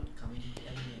stands out?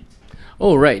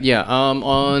 Oh right, yeah.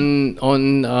 On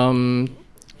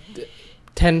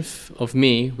 10th of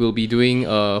May, we'll be doing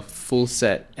a full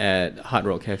set at Hard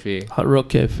Rock Cafe. Hard Rock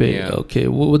Cafe. Yeah. Okay.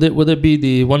 Would it be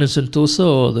the one in Sentosa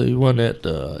or the one at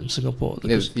in Singapore?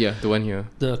 The one here.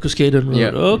 The Cuscaden Road. Yeah,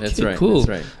 okay, that's right. Cool. That's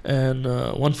right. And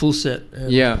one full set.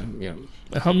 And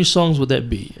How many songs would that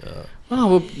be?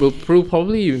 We'll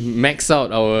probably max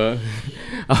out our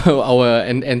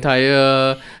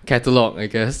entire catalog, I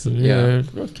guess. Yeah.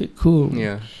 Okay, cool.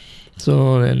 Yeah.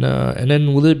 So and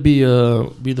then will it be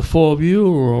the four of you,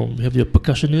 or have your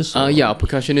percussionist? Yeah, our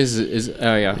percussionist is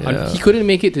Yeah. he couldn't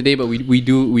make it today, but we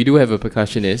do have a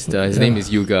percussionist. His name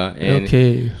is Yuga, and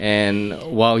Okay. and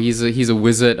wow, he's a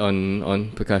wizard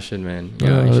on percussion, man.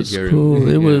 Yeah, you should that's hear cool.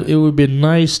 him. It would be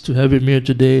nice to have him here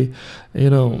today,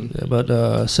 but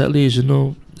sadly, as you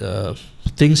know,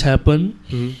 things happen,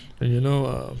 Mhm. and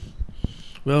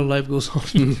well, life goes on.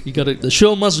 The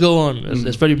show must go on,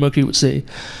 as Freddie Mercury would say.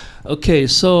 Okay,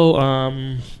 so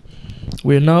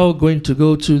we're now going to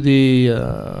go to the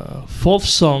fourth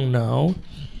song now,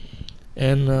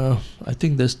 and I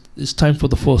think it's time for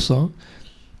the fourth song.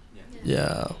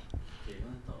 Yeah.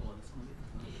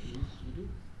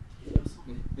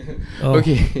 Oh,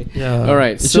 Okay. Yeah. All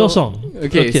right. It's your song.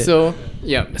 Okay. So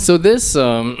this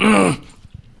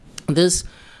this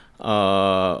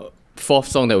fourth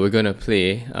song that we're gonna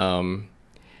play,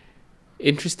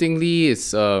 interestingly,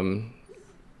 its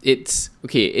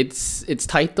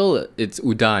title, it's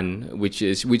Udan,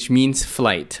 which means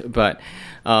flight, but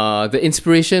the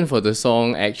inspiration for the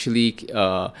song actually,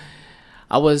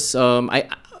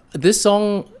 this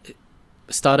song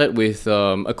started with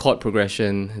a chord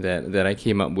progression that I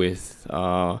came up with,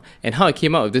 and how I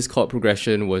came up with this chord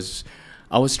progression was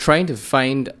I was trying to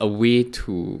find a way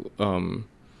to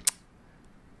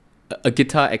a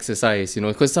guitar exercise,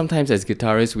 because sometimes as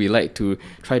guitarists we like to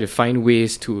try to find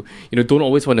ways to, don't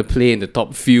always want to play in the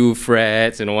top few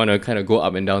frets, want to kind of go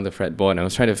up and down the fretboard. And I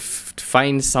was trying to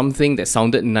find something that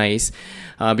sounded nice,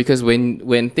 because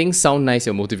when things sound nice,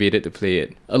 you're motivated to play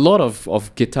it. A lot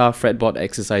of guitar fretboard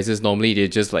exercises, normally they're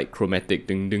just like chromatic,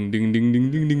 ding ding ding ding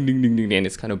ding ding ding ding ding ding, and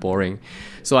it's kind of boring.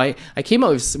 So I came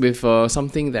up with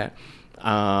something that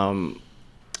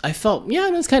I felt,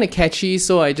 it's kind of catchy,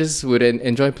 so I just would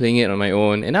enjoy playing it on my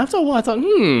own. And after a while, I thought,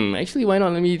 actually, why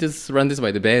not let me just run this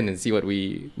by the band and see what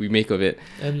we make of it.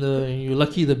 And you're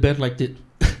lucky the band liked it.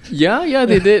 Yeah,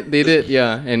 they did,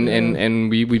 yeah. And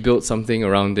we built something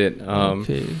around it.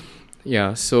 Okay.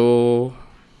 Yeah, so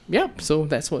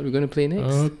that's what we're going to play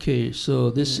next. Okay,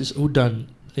 so this is Udan.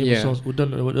 Name of songs,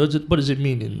 Udan. What does it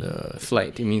mean in...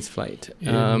 Flight, it means flight.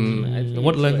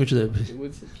 What language is that?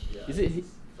 Is it...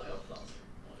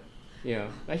 Yeah.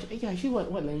 Actually,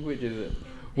 what language is it?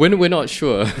 We're not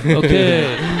sure.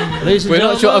 Okay. Ladies and we're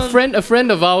not sure. gentlemen. A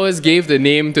friend of ours gave the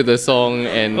name to the song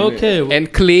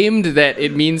and claimed that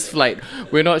it means flight.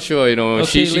 We're not sure,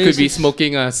 Okay, she could be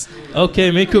smoking us.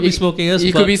 Okay, May could be smoking us.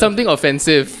 It could be something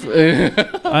offensive.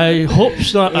 I hope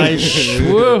it's not. I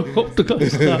sure hope to God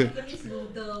it's not.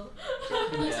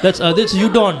 That's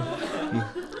Udon.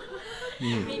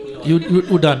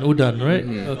 Udan, right?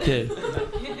 Okay.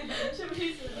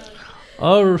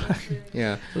 All right.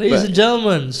 Yeah. Ladies and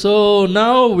gentlemen, so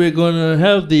now we're going to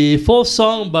have the fourth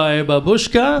song by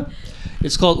Babushka.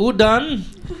 It's called Udan,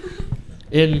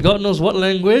 in God knows what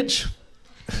language.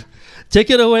 Take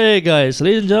it away, guys.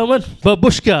 Ladies and gentlemen,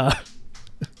 Babushka.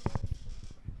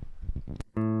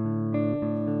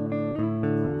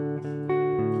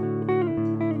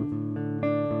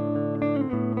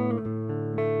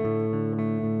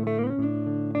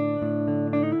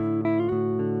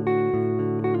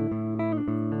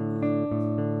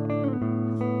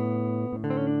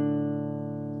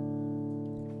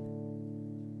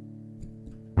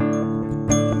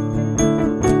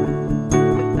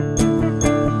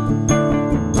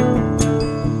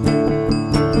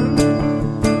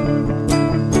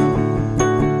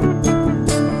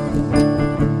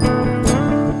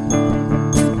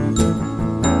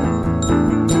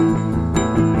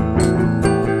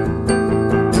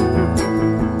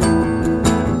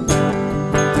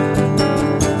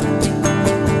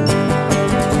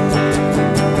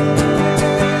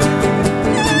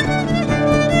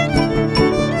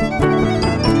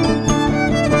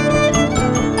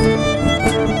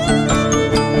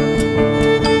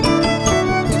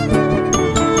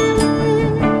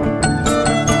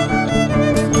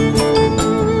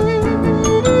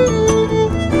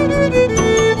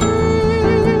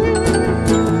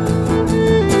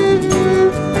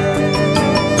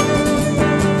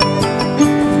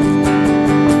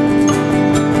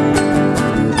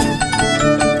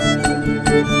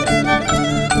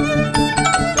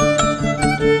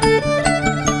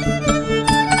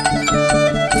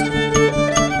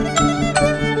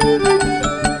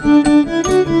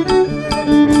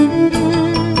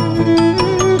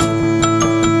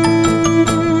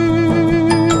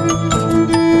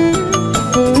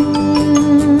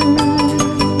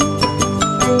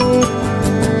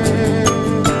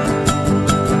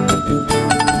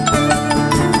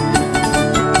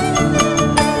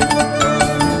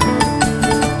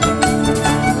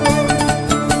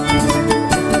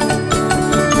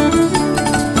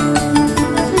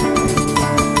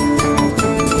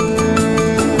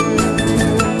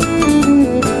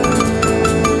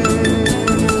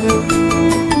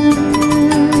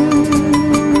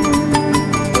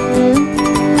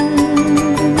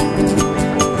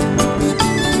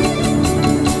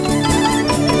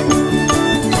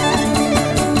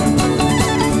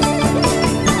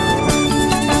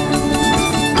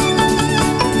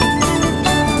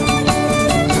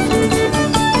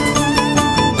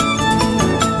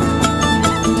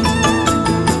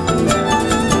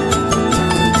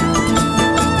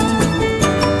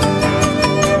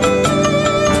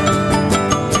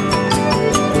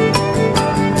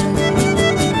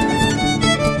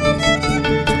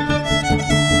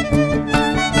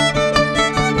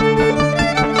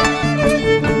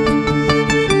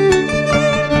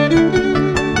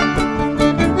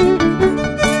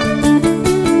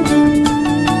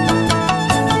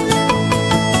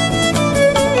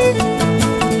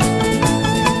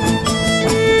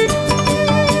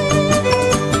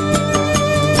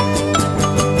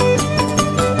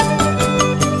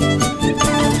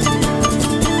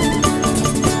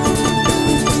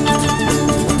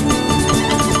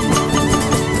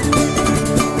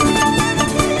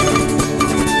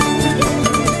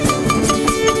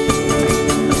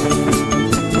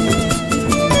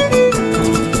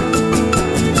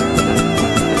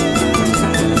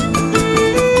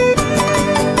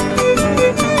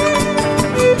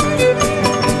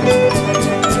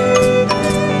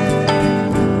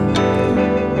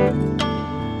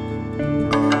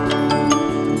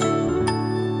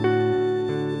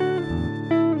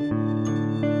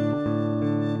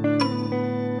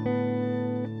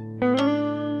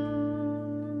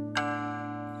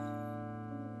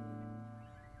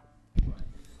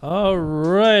 All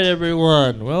right,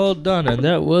 everyone. Well done. And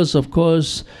that was, of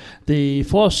course, the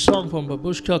fourth song from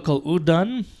Babushka called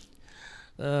Udan.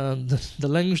 The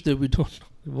language that we don't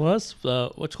know was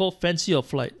what's called Fancy or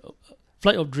Flight?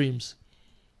 Flight of Dreams.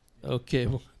 Okay.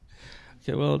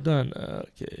 Okay, well done.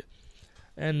 Okay.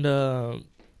 And, okay,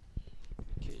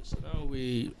 so now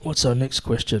what's our next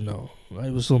question now?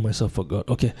 I was told myself forgot.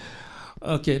 Okay.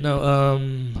 Okay, now,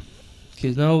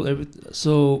 okay, now,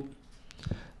 so,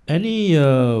 any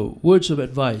words of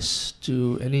advice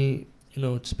to any,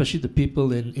 especially the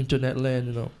people in internet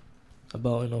land,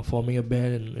 about, forming a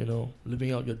band and,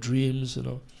 living out your dreams,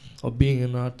 or being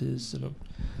an artist,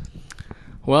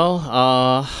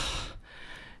 Well,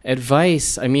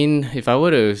 advice. I mean, if I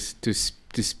were to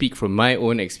speak from my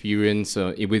own experience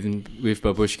with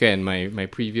Babushka and my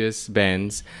previous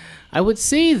bands, I would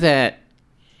say that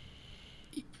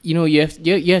you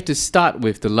have to start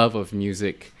with the love of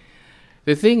music.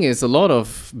 The thing is, a lot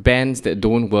of bands that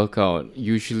don't work out,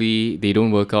 usually they don't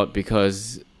work out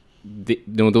because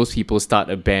those people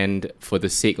start a band for the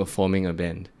sake of forming a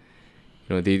band.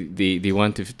 They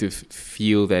want to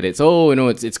feel that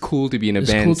it's cool to be in a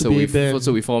band, so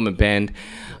we form a band.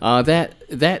 That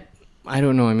I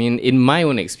don't know. I mean, in my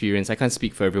own experience, I can't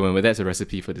speak for everyone, but that's a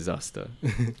recipe for disaster.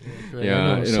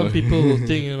 Yeah, some people will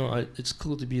think it's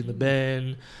cool to be in the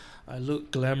band. I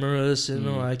look glamorous,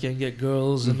 I can get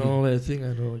girls and all that thing.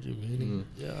 I know what you mean.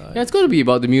 Yeah, it's got to be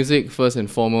about the music first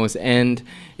and foremost, and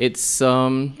it's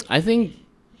I think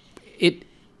it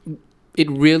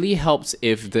really helps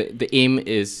if the aim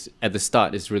is at the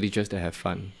start is really just to have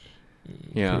fun.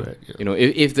 Correct, yeah.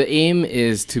 If the aim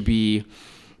is to be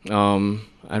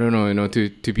I don't know,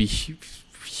 to be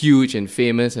huge and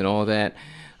famous and all that,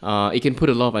 it can put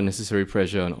a lot of unnecessary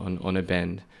pressure on a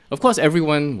band. Of course,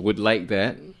 everyone would like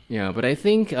that, but I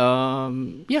think,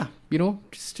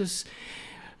 just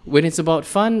when it's about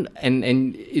fun,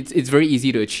 and it's very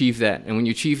easy to achieve that, and when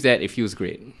you achieve that, it feels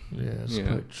great. Yeah, that's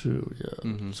quite true, yeah.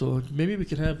 Mm-hmm. So maybe we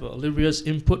can have Olivia's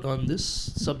input on this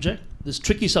subject, this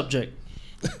tricky subject.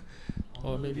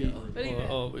 Or maybe,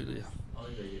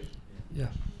 yeah.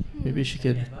 Maybe she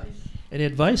can. Any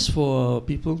advice for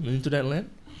people in internet land?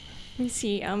 Let me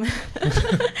see. I'm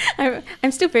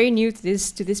still very new to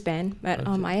this band, but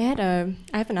Okay. I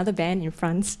have another band in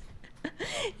France.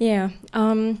 Yeah.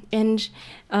 And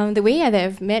the way that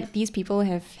I've met these people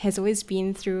has always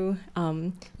been through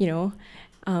my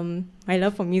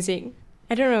love for music.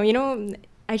 I don't know.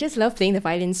 I just love playing the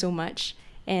violin so much,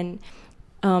 and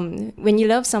when you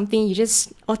love something, you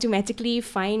just automatically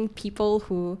find people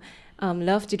who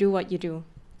love to do what you do.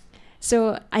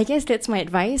 So I guess that's my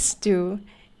advice, to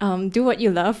do what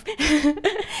you love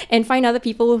and find other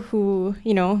people who,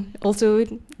 also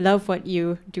love what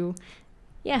you do.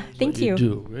 Yeah, thank you.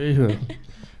 Do. Very well.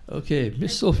 Okay,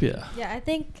 Miss Sophia. Yeah, I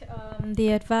think the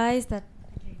advice that.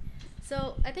 Okay.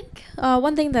 So I think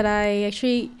one thing that I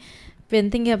actually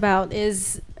been thinking about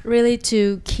is really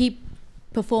to keep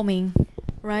performing,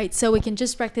 right? So we can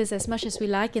just practice as much as we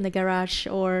like in the garage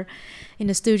or in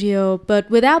the studio, but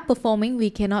without performing, we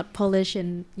cannot polish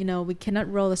and we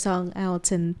cannot roll the song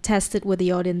out and test it with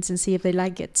the audience and see if they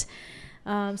like it.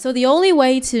 So the only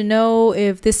way to know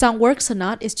if this song works or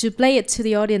not is to play it to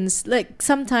the audience. Like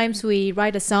sometimes we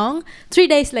write a song, 3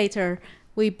 days later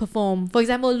we perform. For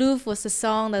example, Louvre was a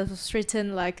song that was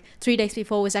written like 3 days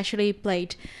before was actually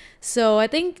played. So I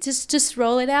think just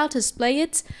roll it out, just play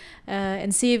it,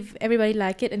 and see if everybody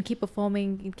like it, and keep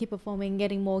performing,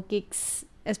 getting more gigs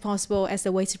as possible as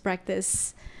a way to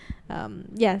practice.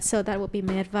 So that would be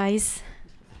my advice.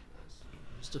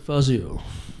 Mr. Fauzo.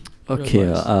 Okay,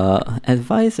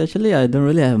 advice, actually I don't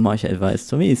really have much advice.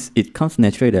 To me it comes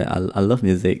naturally that I love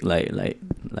music, like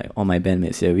all my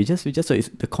bandmates here. We just so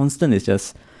the constant is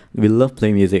just we love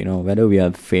playing music, whether we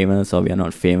are famous or we are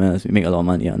not famous, we make a lot of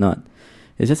money or not.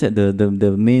 It's just that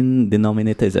the main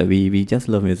denominator is that we just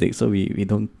love music, so we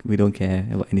don't care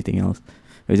about anything else.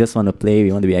 We just want to play,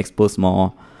 we want to be exposed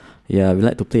more. Yeah, we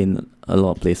like to play in a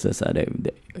lot of places that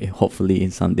hopefully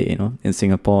in someday, in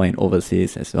Singapore and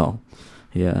overseas as well.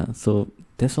 Yeah, so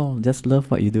that's all. Just love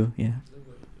what you do. Yeah.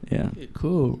 Okay,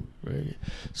 cool. Right.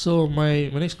 So my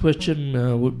next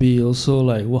question would be also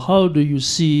like, well, how do you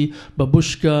see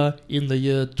Babushka in the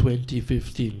year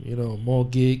 2015? More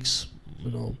gigs.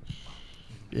 So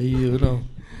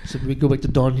we go back to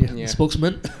Don here, Yeah.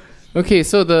 spokesman. Okay,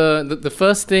 so the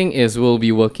first thing is we'll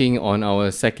be working on our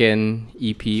second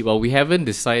EP. Well, we haven't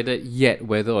decided yet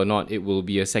whether or not it will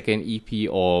be a second EP,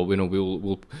 or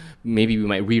we'll maybe we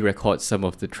might re-record some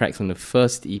of the tracks on the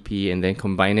first EP and then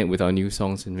combine it with our new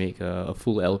songs and make a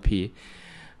full LP.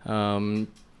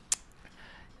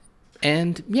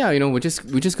 And yeah, we're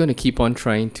just going to keep on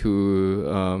trying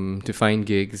to find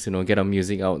gigs, get our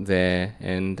music out there,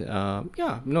 and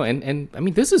and I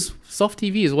mean, this is Soft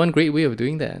TV is one great way of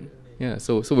doing that. Yeah,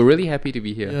 so we're really happy to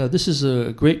be here. Yeah, this is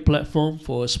a great platform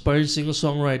for aspiring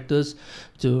singer-songwriters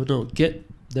to get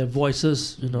their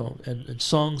voices, and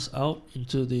songs out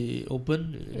into the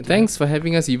open. Thanks for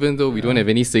having us, even though we don't have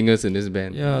any singers in this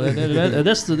band. Yeah,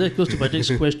 that goes to my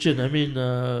next question. I mean,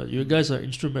 you guys are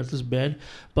instrumentalist band,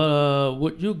 but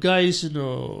would you guys, in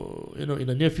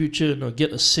the near future,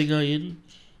 get a singer in,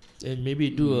 and maybe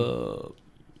do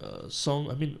a song?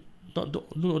 I mean, not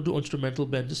do instrumental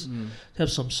band. Just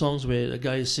have some songs where the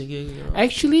guy is singing.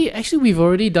 Actually, we've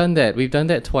already done that. We've done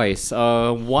that twice.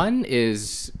 One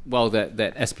is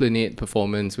that Esplanade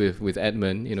performance with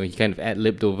Edmund. He kind of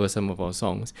ad-libbed over some of our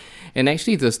songs. And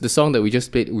actually, the song that we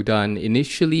just played, Udan,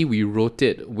 initially we wrote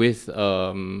it with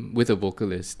a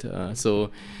vocalist.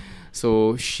 So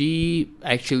she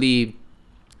actually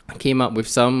came up with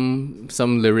some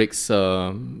lyrics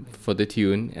for the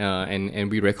tune,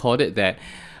 and we recorded that.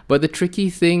 But the tricky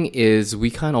thing is we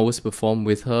can't always perform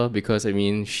with her because, I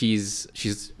mean, she's she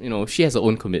has her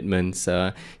own commitments.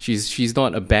 She's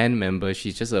not a band member.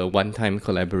 She's just a one-time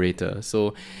collaborator.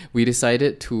 So we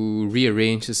decided to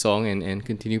rearrange the song and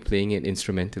continue playing it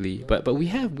instrumentally. But we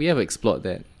have explored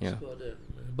that. Yeah.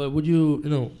 But would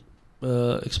you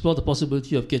explore the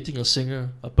possibility of getting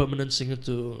a permanent singer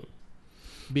to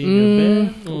be in your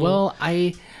band? Or? Well,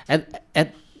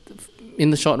 in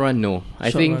the short run, no.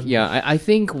 I think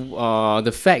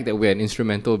the fact that we're an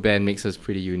instrumental band makes us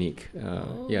pretty unique.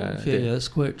 That's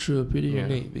quite true. Pretty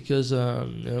unique because I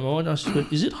want to ask you,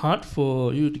 is it hard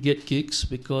for you to get gigs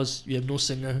because you have no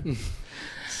singer?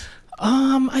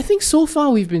 I think so far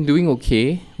we've been doing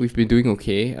okay.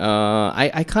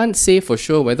 I can't say for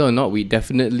sure whether or not we'd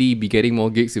definitely be getting more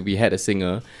gigs if we had a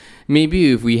singer.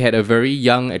 Maybe if we had a very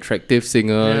young, attractive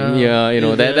singer,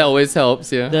 that always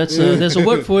helps. Yeah, there's a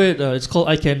word for it. It's called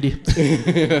eye candy.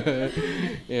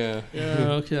 Yeah.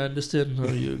 Yeah. Okay, I understand how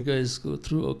you guys go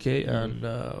through. Okay, and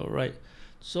right.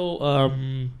 So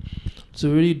so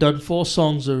we already done 4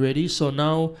 songs already. So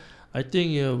now I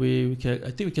think we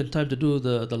can time to do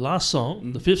the last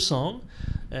song, the 5th song.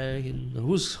 And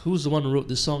who's the one who wrote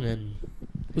this song and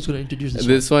who's going to introduce this?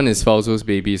 This one is Fauzo's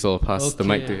Baby, so I'll pass the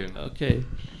mic to him. Okay.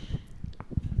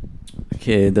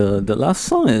 Okay, the last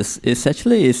song is it's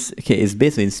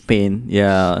based in Spain.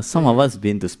 Yeah, some of us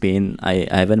been to Spain. I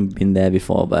haven't been there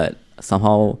before, but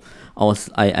somehow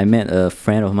I met a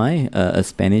friend of mine, a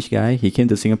Spanish guy. He came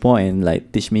to Singapore and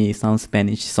like teach me some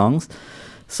Spanish songs.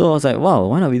 So I was like, wow,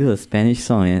 why not we do a Spanish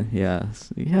song? And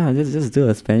just do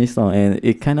a Spanish song. And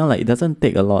it kind of like, it doesn't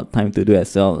take a lot of time to do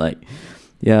as well. Like,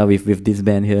 yeah, with this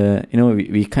band here,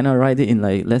 we kind of write it in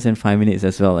like less than 5 minutes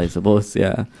as well, I suppose.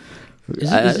 Yeah.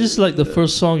 Is this like the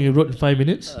first song you wrote in 5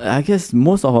 minutes? I guess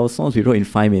most of our songs we wrote in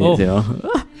 5 minutes,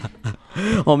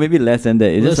 or maybe less than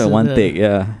that. It's just like one take,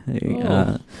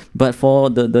 yeah. But for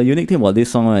the unique thing about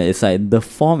this song, it's like the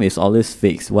form is always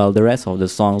fixed, while the rest of the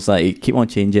songs like it keep on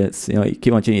changes.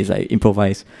 It's like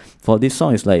improvised. For this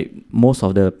song, it's like most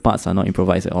of the parts are not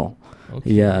improvised at all.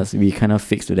 Okay. Yeah, so we kind of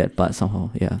fixed to that part somehow.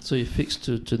 Yeah. So you fixed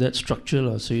to that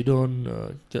structure, so you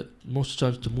don't get most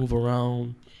chance to move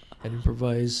around and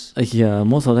improvise.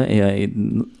 Most of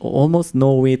that. Almost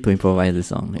no way to improvise the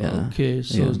song. Yeah. Okay,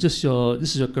 so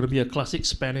this is going to be a classic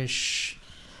Spanish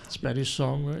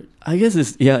song, right? I guess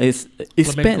it's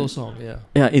flamenco song. Yeah.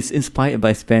 Yeah, it's inspired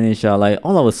by Spanish. Like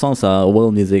all our songs are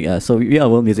world music. So we are a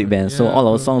world music band. So all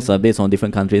our songs are based on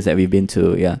different countries that we've been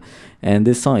to. Yeah, and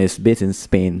this song is based in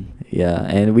Spain. Yeah,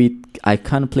 and I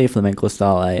can't play flamenco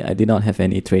style. I did not have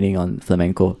any training on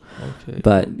flamenco. Okay.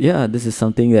 But yeah, this is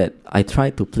something that I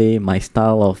try to play my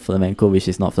style of flamenco, which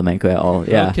is not flamenco at all.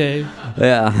 Yeah. Okay.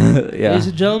 Yeah. Yeah. Ladies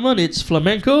and gentlemen, it's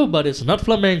flamenco, but it's not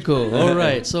flamenco. All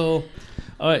right. So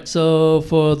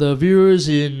for the viewers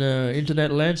in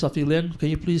internet land, Sophia land, can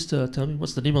you please tell me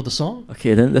what's the name of the song?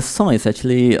 Okay, then the song is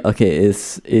actually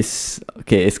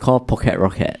it's called Pocket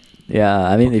Rocket. Yeah,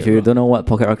 I mean, if you don't know what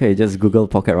Pocket Rocket, you just Google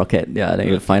Pocket Rocket. Yeah, then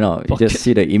you'll find out. You just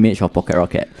see the image of Pocket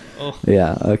Rocket. Oh.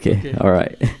 Yeah, okay. All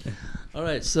right. All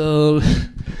right, so...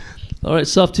 All right,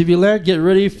 Soft TV Land, get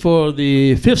ready for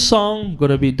the 5th song,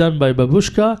 going to be done by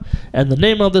Babushka. And the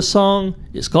name of the song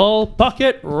is called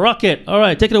Pocket Rocket. All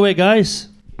right, take it away, guys.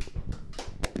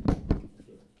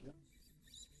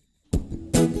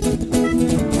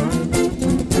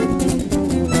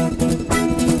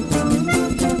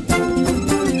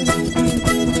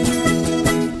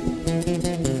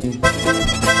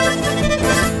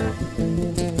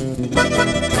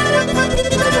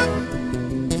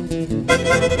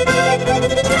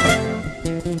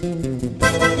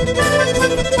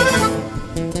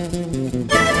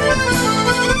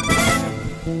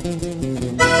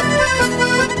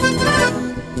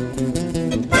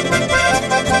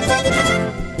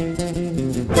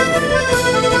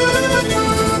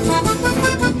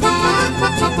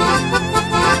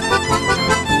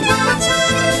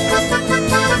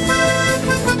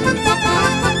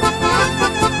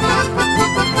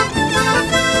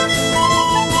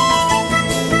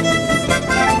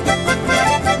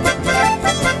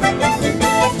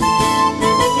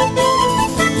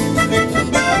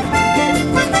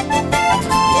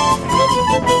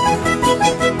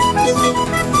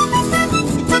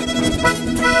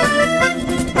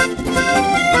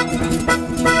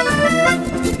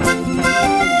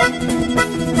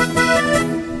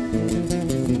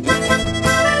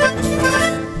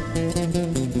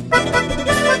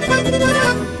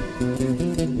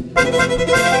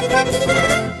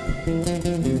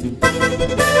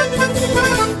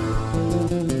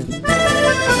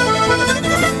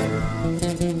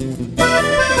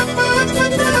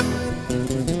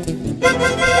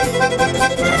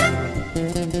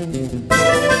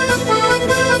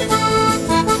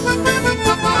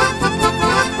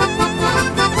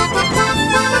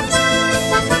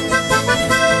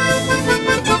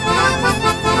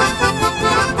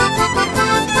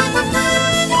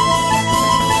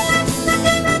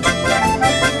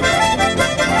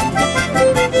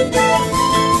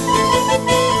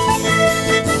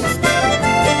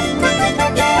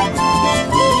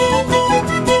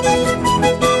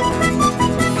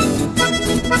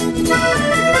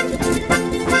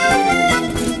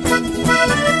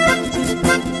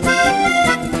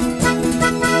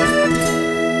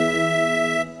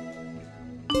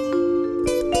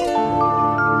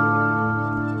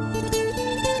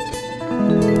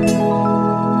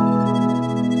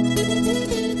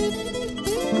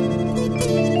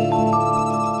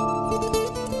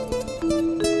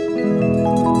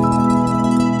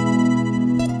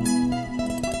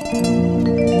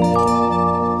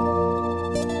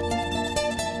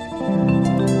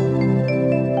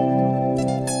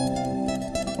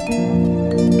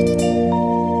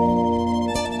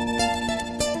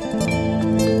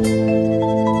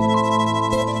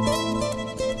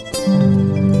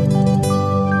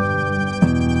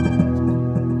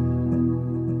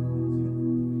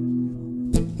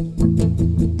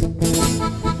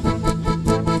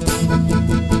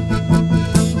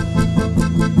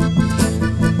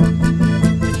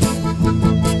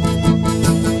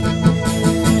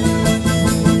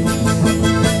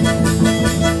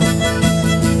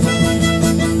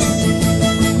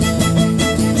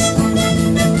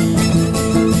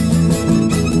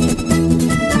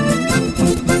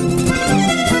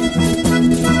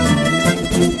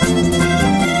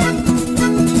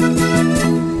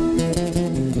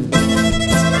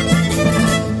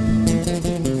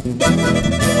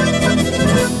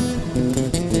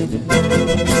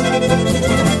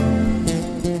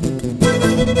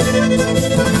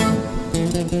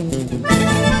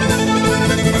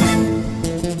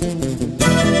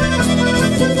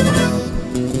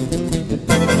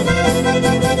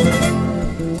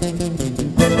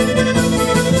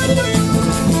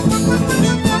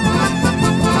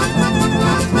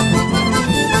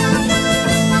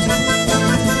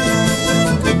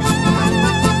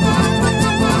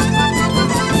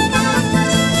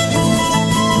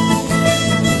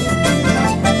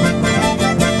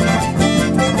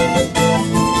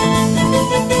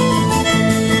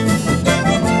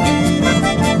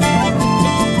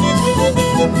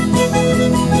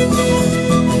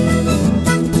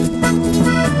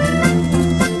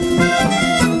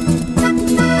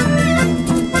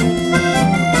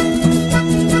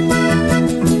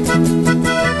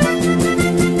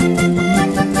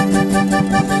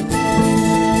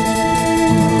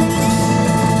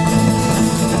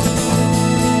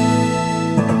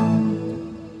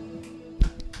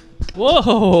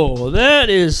 Whoa, that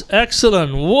is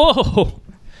excellent. Whoa,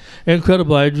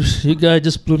 incredible. You guys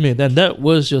just blew me. And that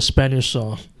was your Spanish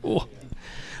song. Whoa.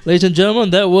 Ladies and gentlemen,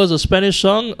 that was a Spanish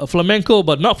song, a flamenco,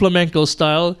 but not flamenco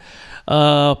style,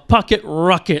 Pocket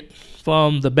Rocket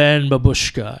from the band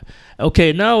Babushka.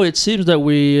 Okay, now it seems that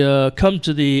we come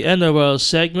to the end of our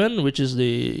segment, which is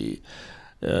the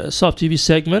Soft TV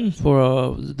segment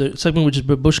for the segment which is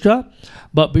Babushka.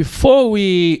 But before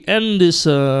we end this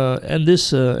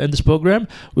program,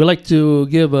 we'd like to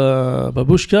give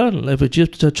Babushka, if it's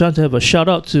just a chance to have a shout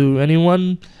out to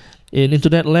anyone in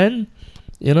internet land,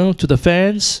 to the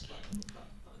fans.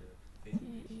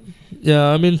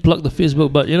 Yeah, I mean plug the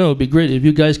Facebook, but it'd be great if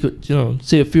you guys could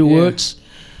say a few words.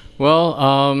 Well,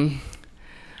 I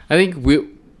think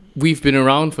we've been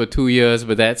around for 2 years,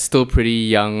 but that's still pretty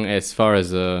young as far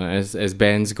as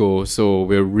bands go. So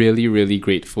we're really, really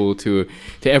grateful to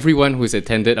everyone who's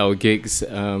attended our gigs,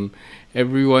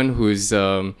 everyone who's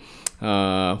bought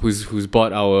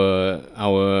our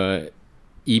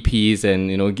EPs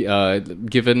and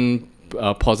given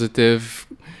positive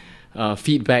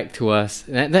feedback to us.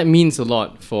 That means a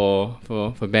lot for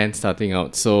bands starting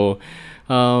out. So.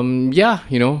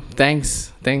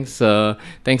 Thanks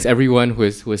everyone who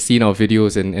has seen our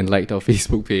videos and liked our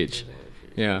Facebook page.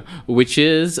 Yeah, which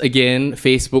is again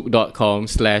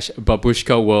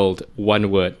facebook.com/babushkaworld,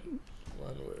 one word.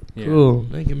 Yeah. Cool.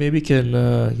 Thank you. Maybe you can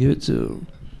give it to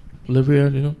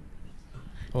Olivia,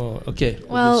 Oh, okay.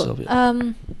 Well,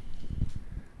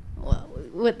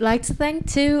 would like to thank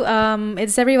too.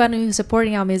 It's everyone who's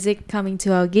supporting our music, coming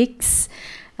to our gigs.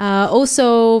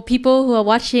 Also, people who are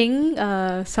watching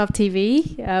Soft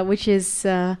TV, which is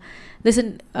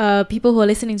people who are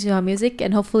listening to our music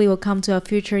and hopefully will come to our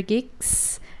future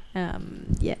gigs.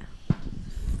 Yeah.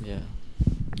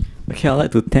 Okay, I'd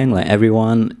like to thank like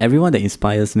everyone that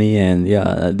inspires me, and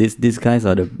yeah, these guys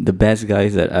are the best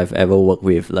guys that I've ever worked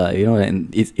with. Like, you know, and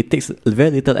it takes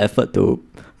very little effort to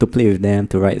play with them,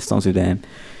 to write songs with them.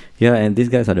 Yeah, and these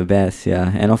guys are the best.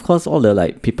 Yeah, and of course all the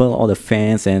like people, all the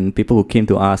fans and people who came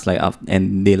to us like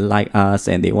and they like us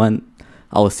and they want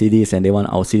our CDs and they want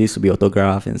our CDs to be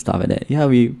autographed and stuff like that. Yeah,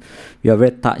 we are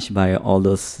very touched by all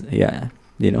those. Yeah,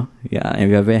 you know. Yeah, and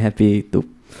we are very happy to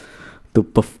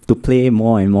play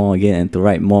more and more again and to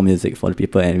write more music for the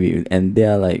people, and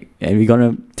they're like, and we're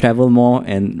gonna travel more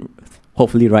and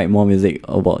hopefully write more music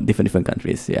about different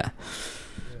countries. Yeah.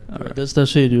 Right. That's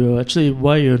it. Actually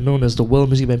why you're known as the world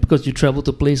music man, because you travel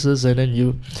to places and then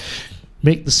you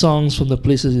make the songs from the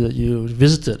places that you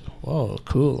visited. Wow,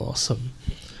 cool, awesome.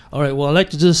 All right, well, I'd like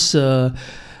to just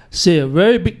say a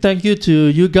very big thank you to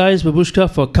you guys, Babushka,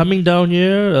 for coming down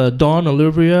here, Dawn,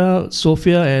 Olivia,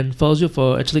 Sophia, and Fauzo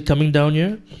for actually coming down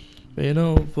here. You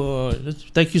know,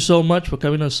 thank you so much for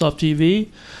coming on Soft TV.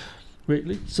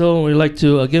 Greatly. So we'd like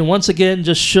to once again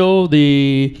just show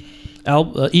the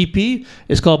EP.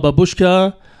 It's called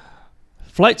Babushka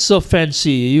Flights of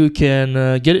Fancy. You can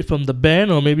get it from the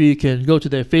band, or maybe you can go to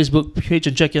their Facebook page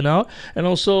and check it out. And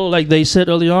also, like they said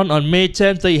early on May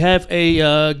 10th, they have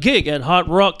a gig at Hard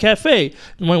Rock Cafe.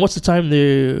 What's the time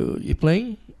you're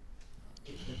playing?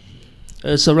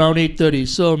 It's around 8:30.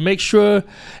 So make sure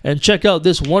and check out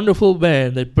this wonderful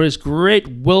band that plays great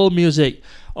world music.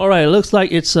 All right, it looks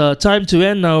like it's time to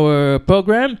end our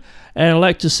program. And I'd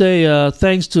like to say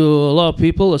thanks to a lot of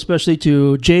people, especially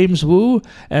to James Wu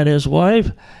and his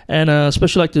wife. And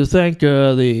especially like to thank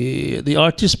the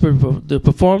artists, the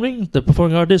performing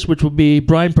artists, which will be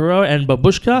Brian Pereira and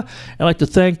Babushka. I'd like to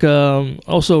thank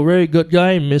also a very good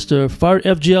guy, Mr. Farid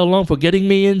FGL Long, for getting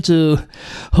me into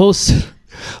host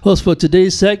for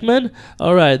today's segment.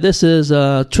 All right, this is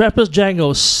Trappers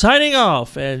Django signing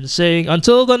off and saying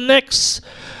until the next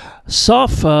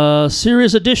Soft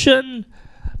Serious Edition.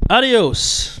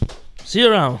 Adios. See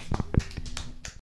you around.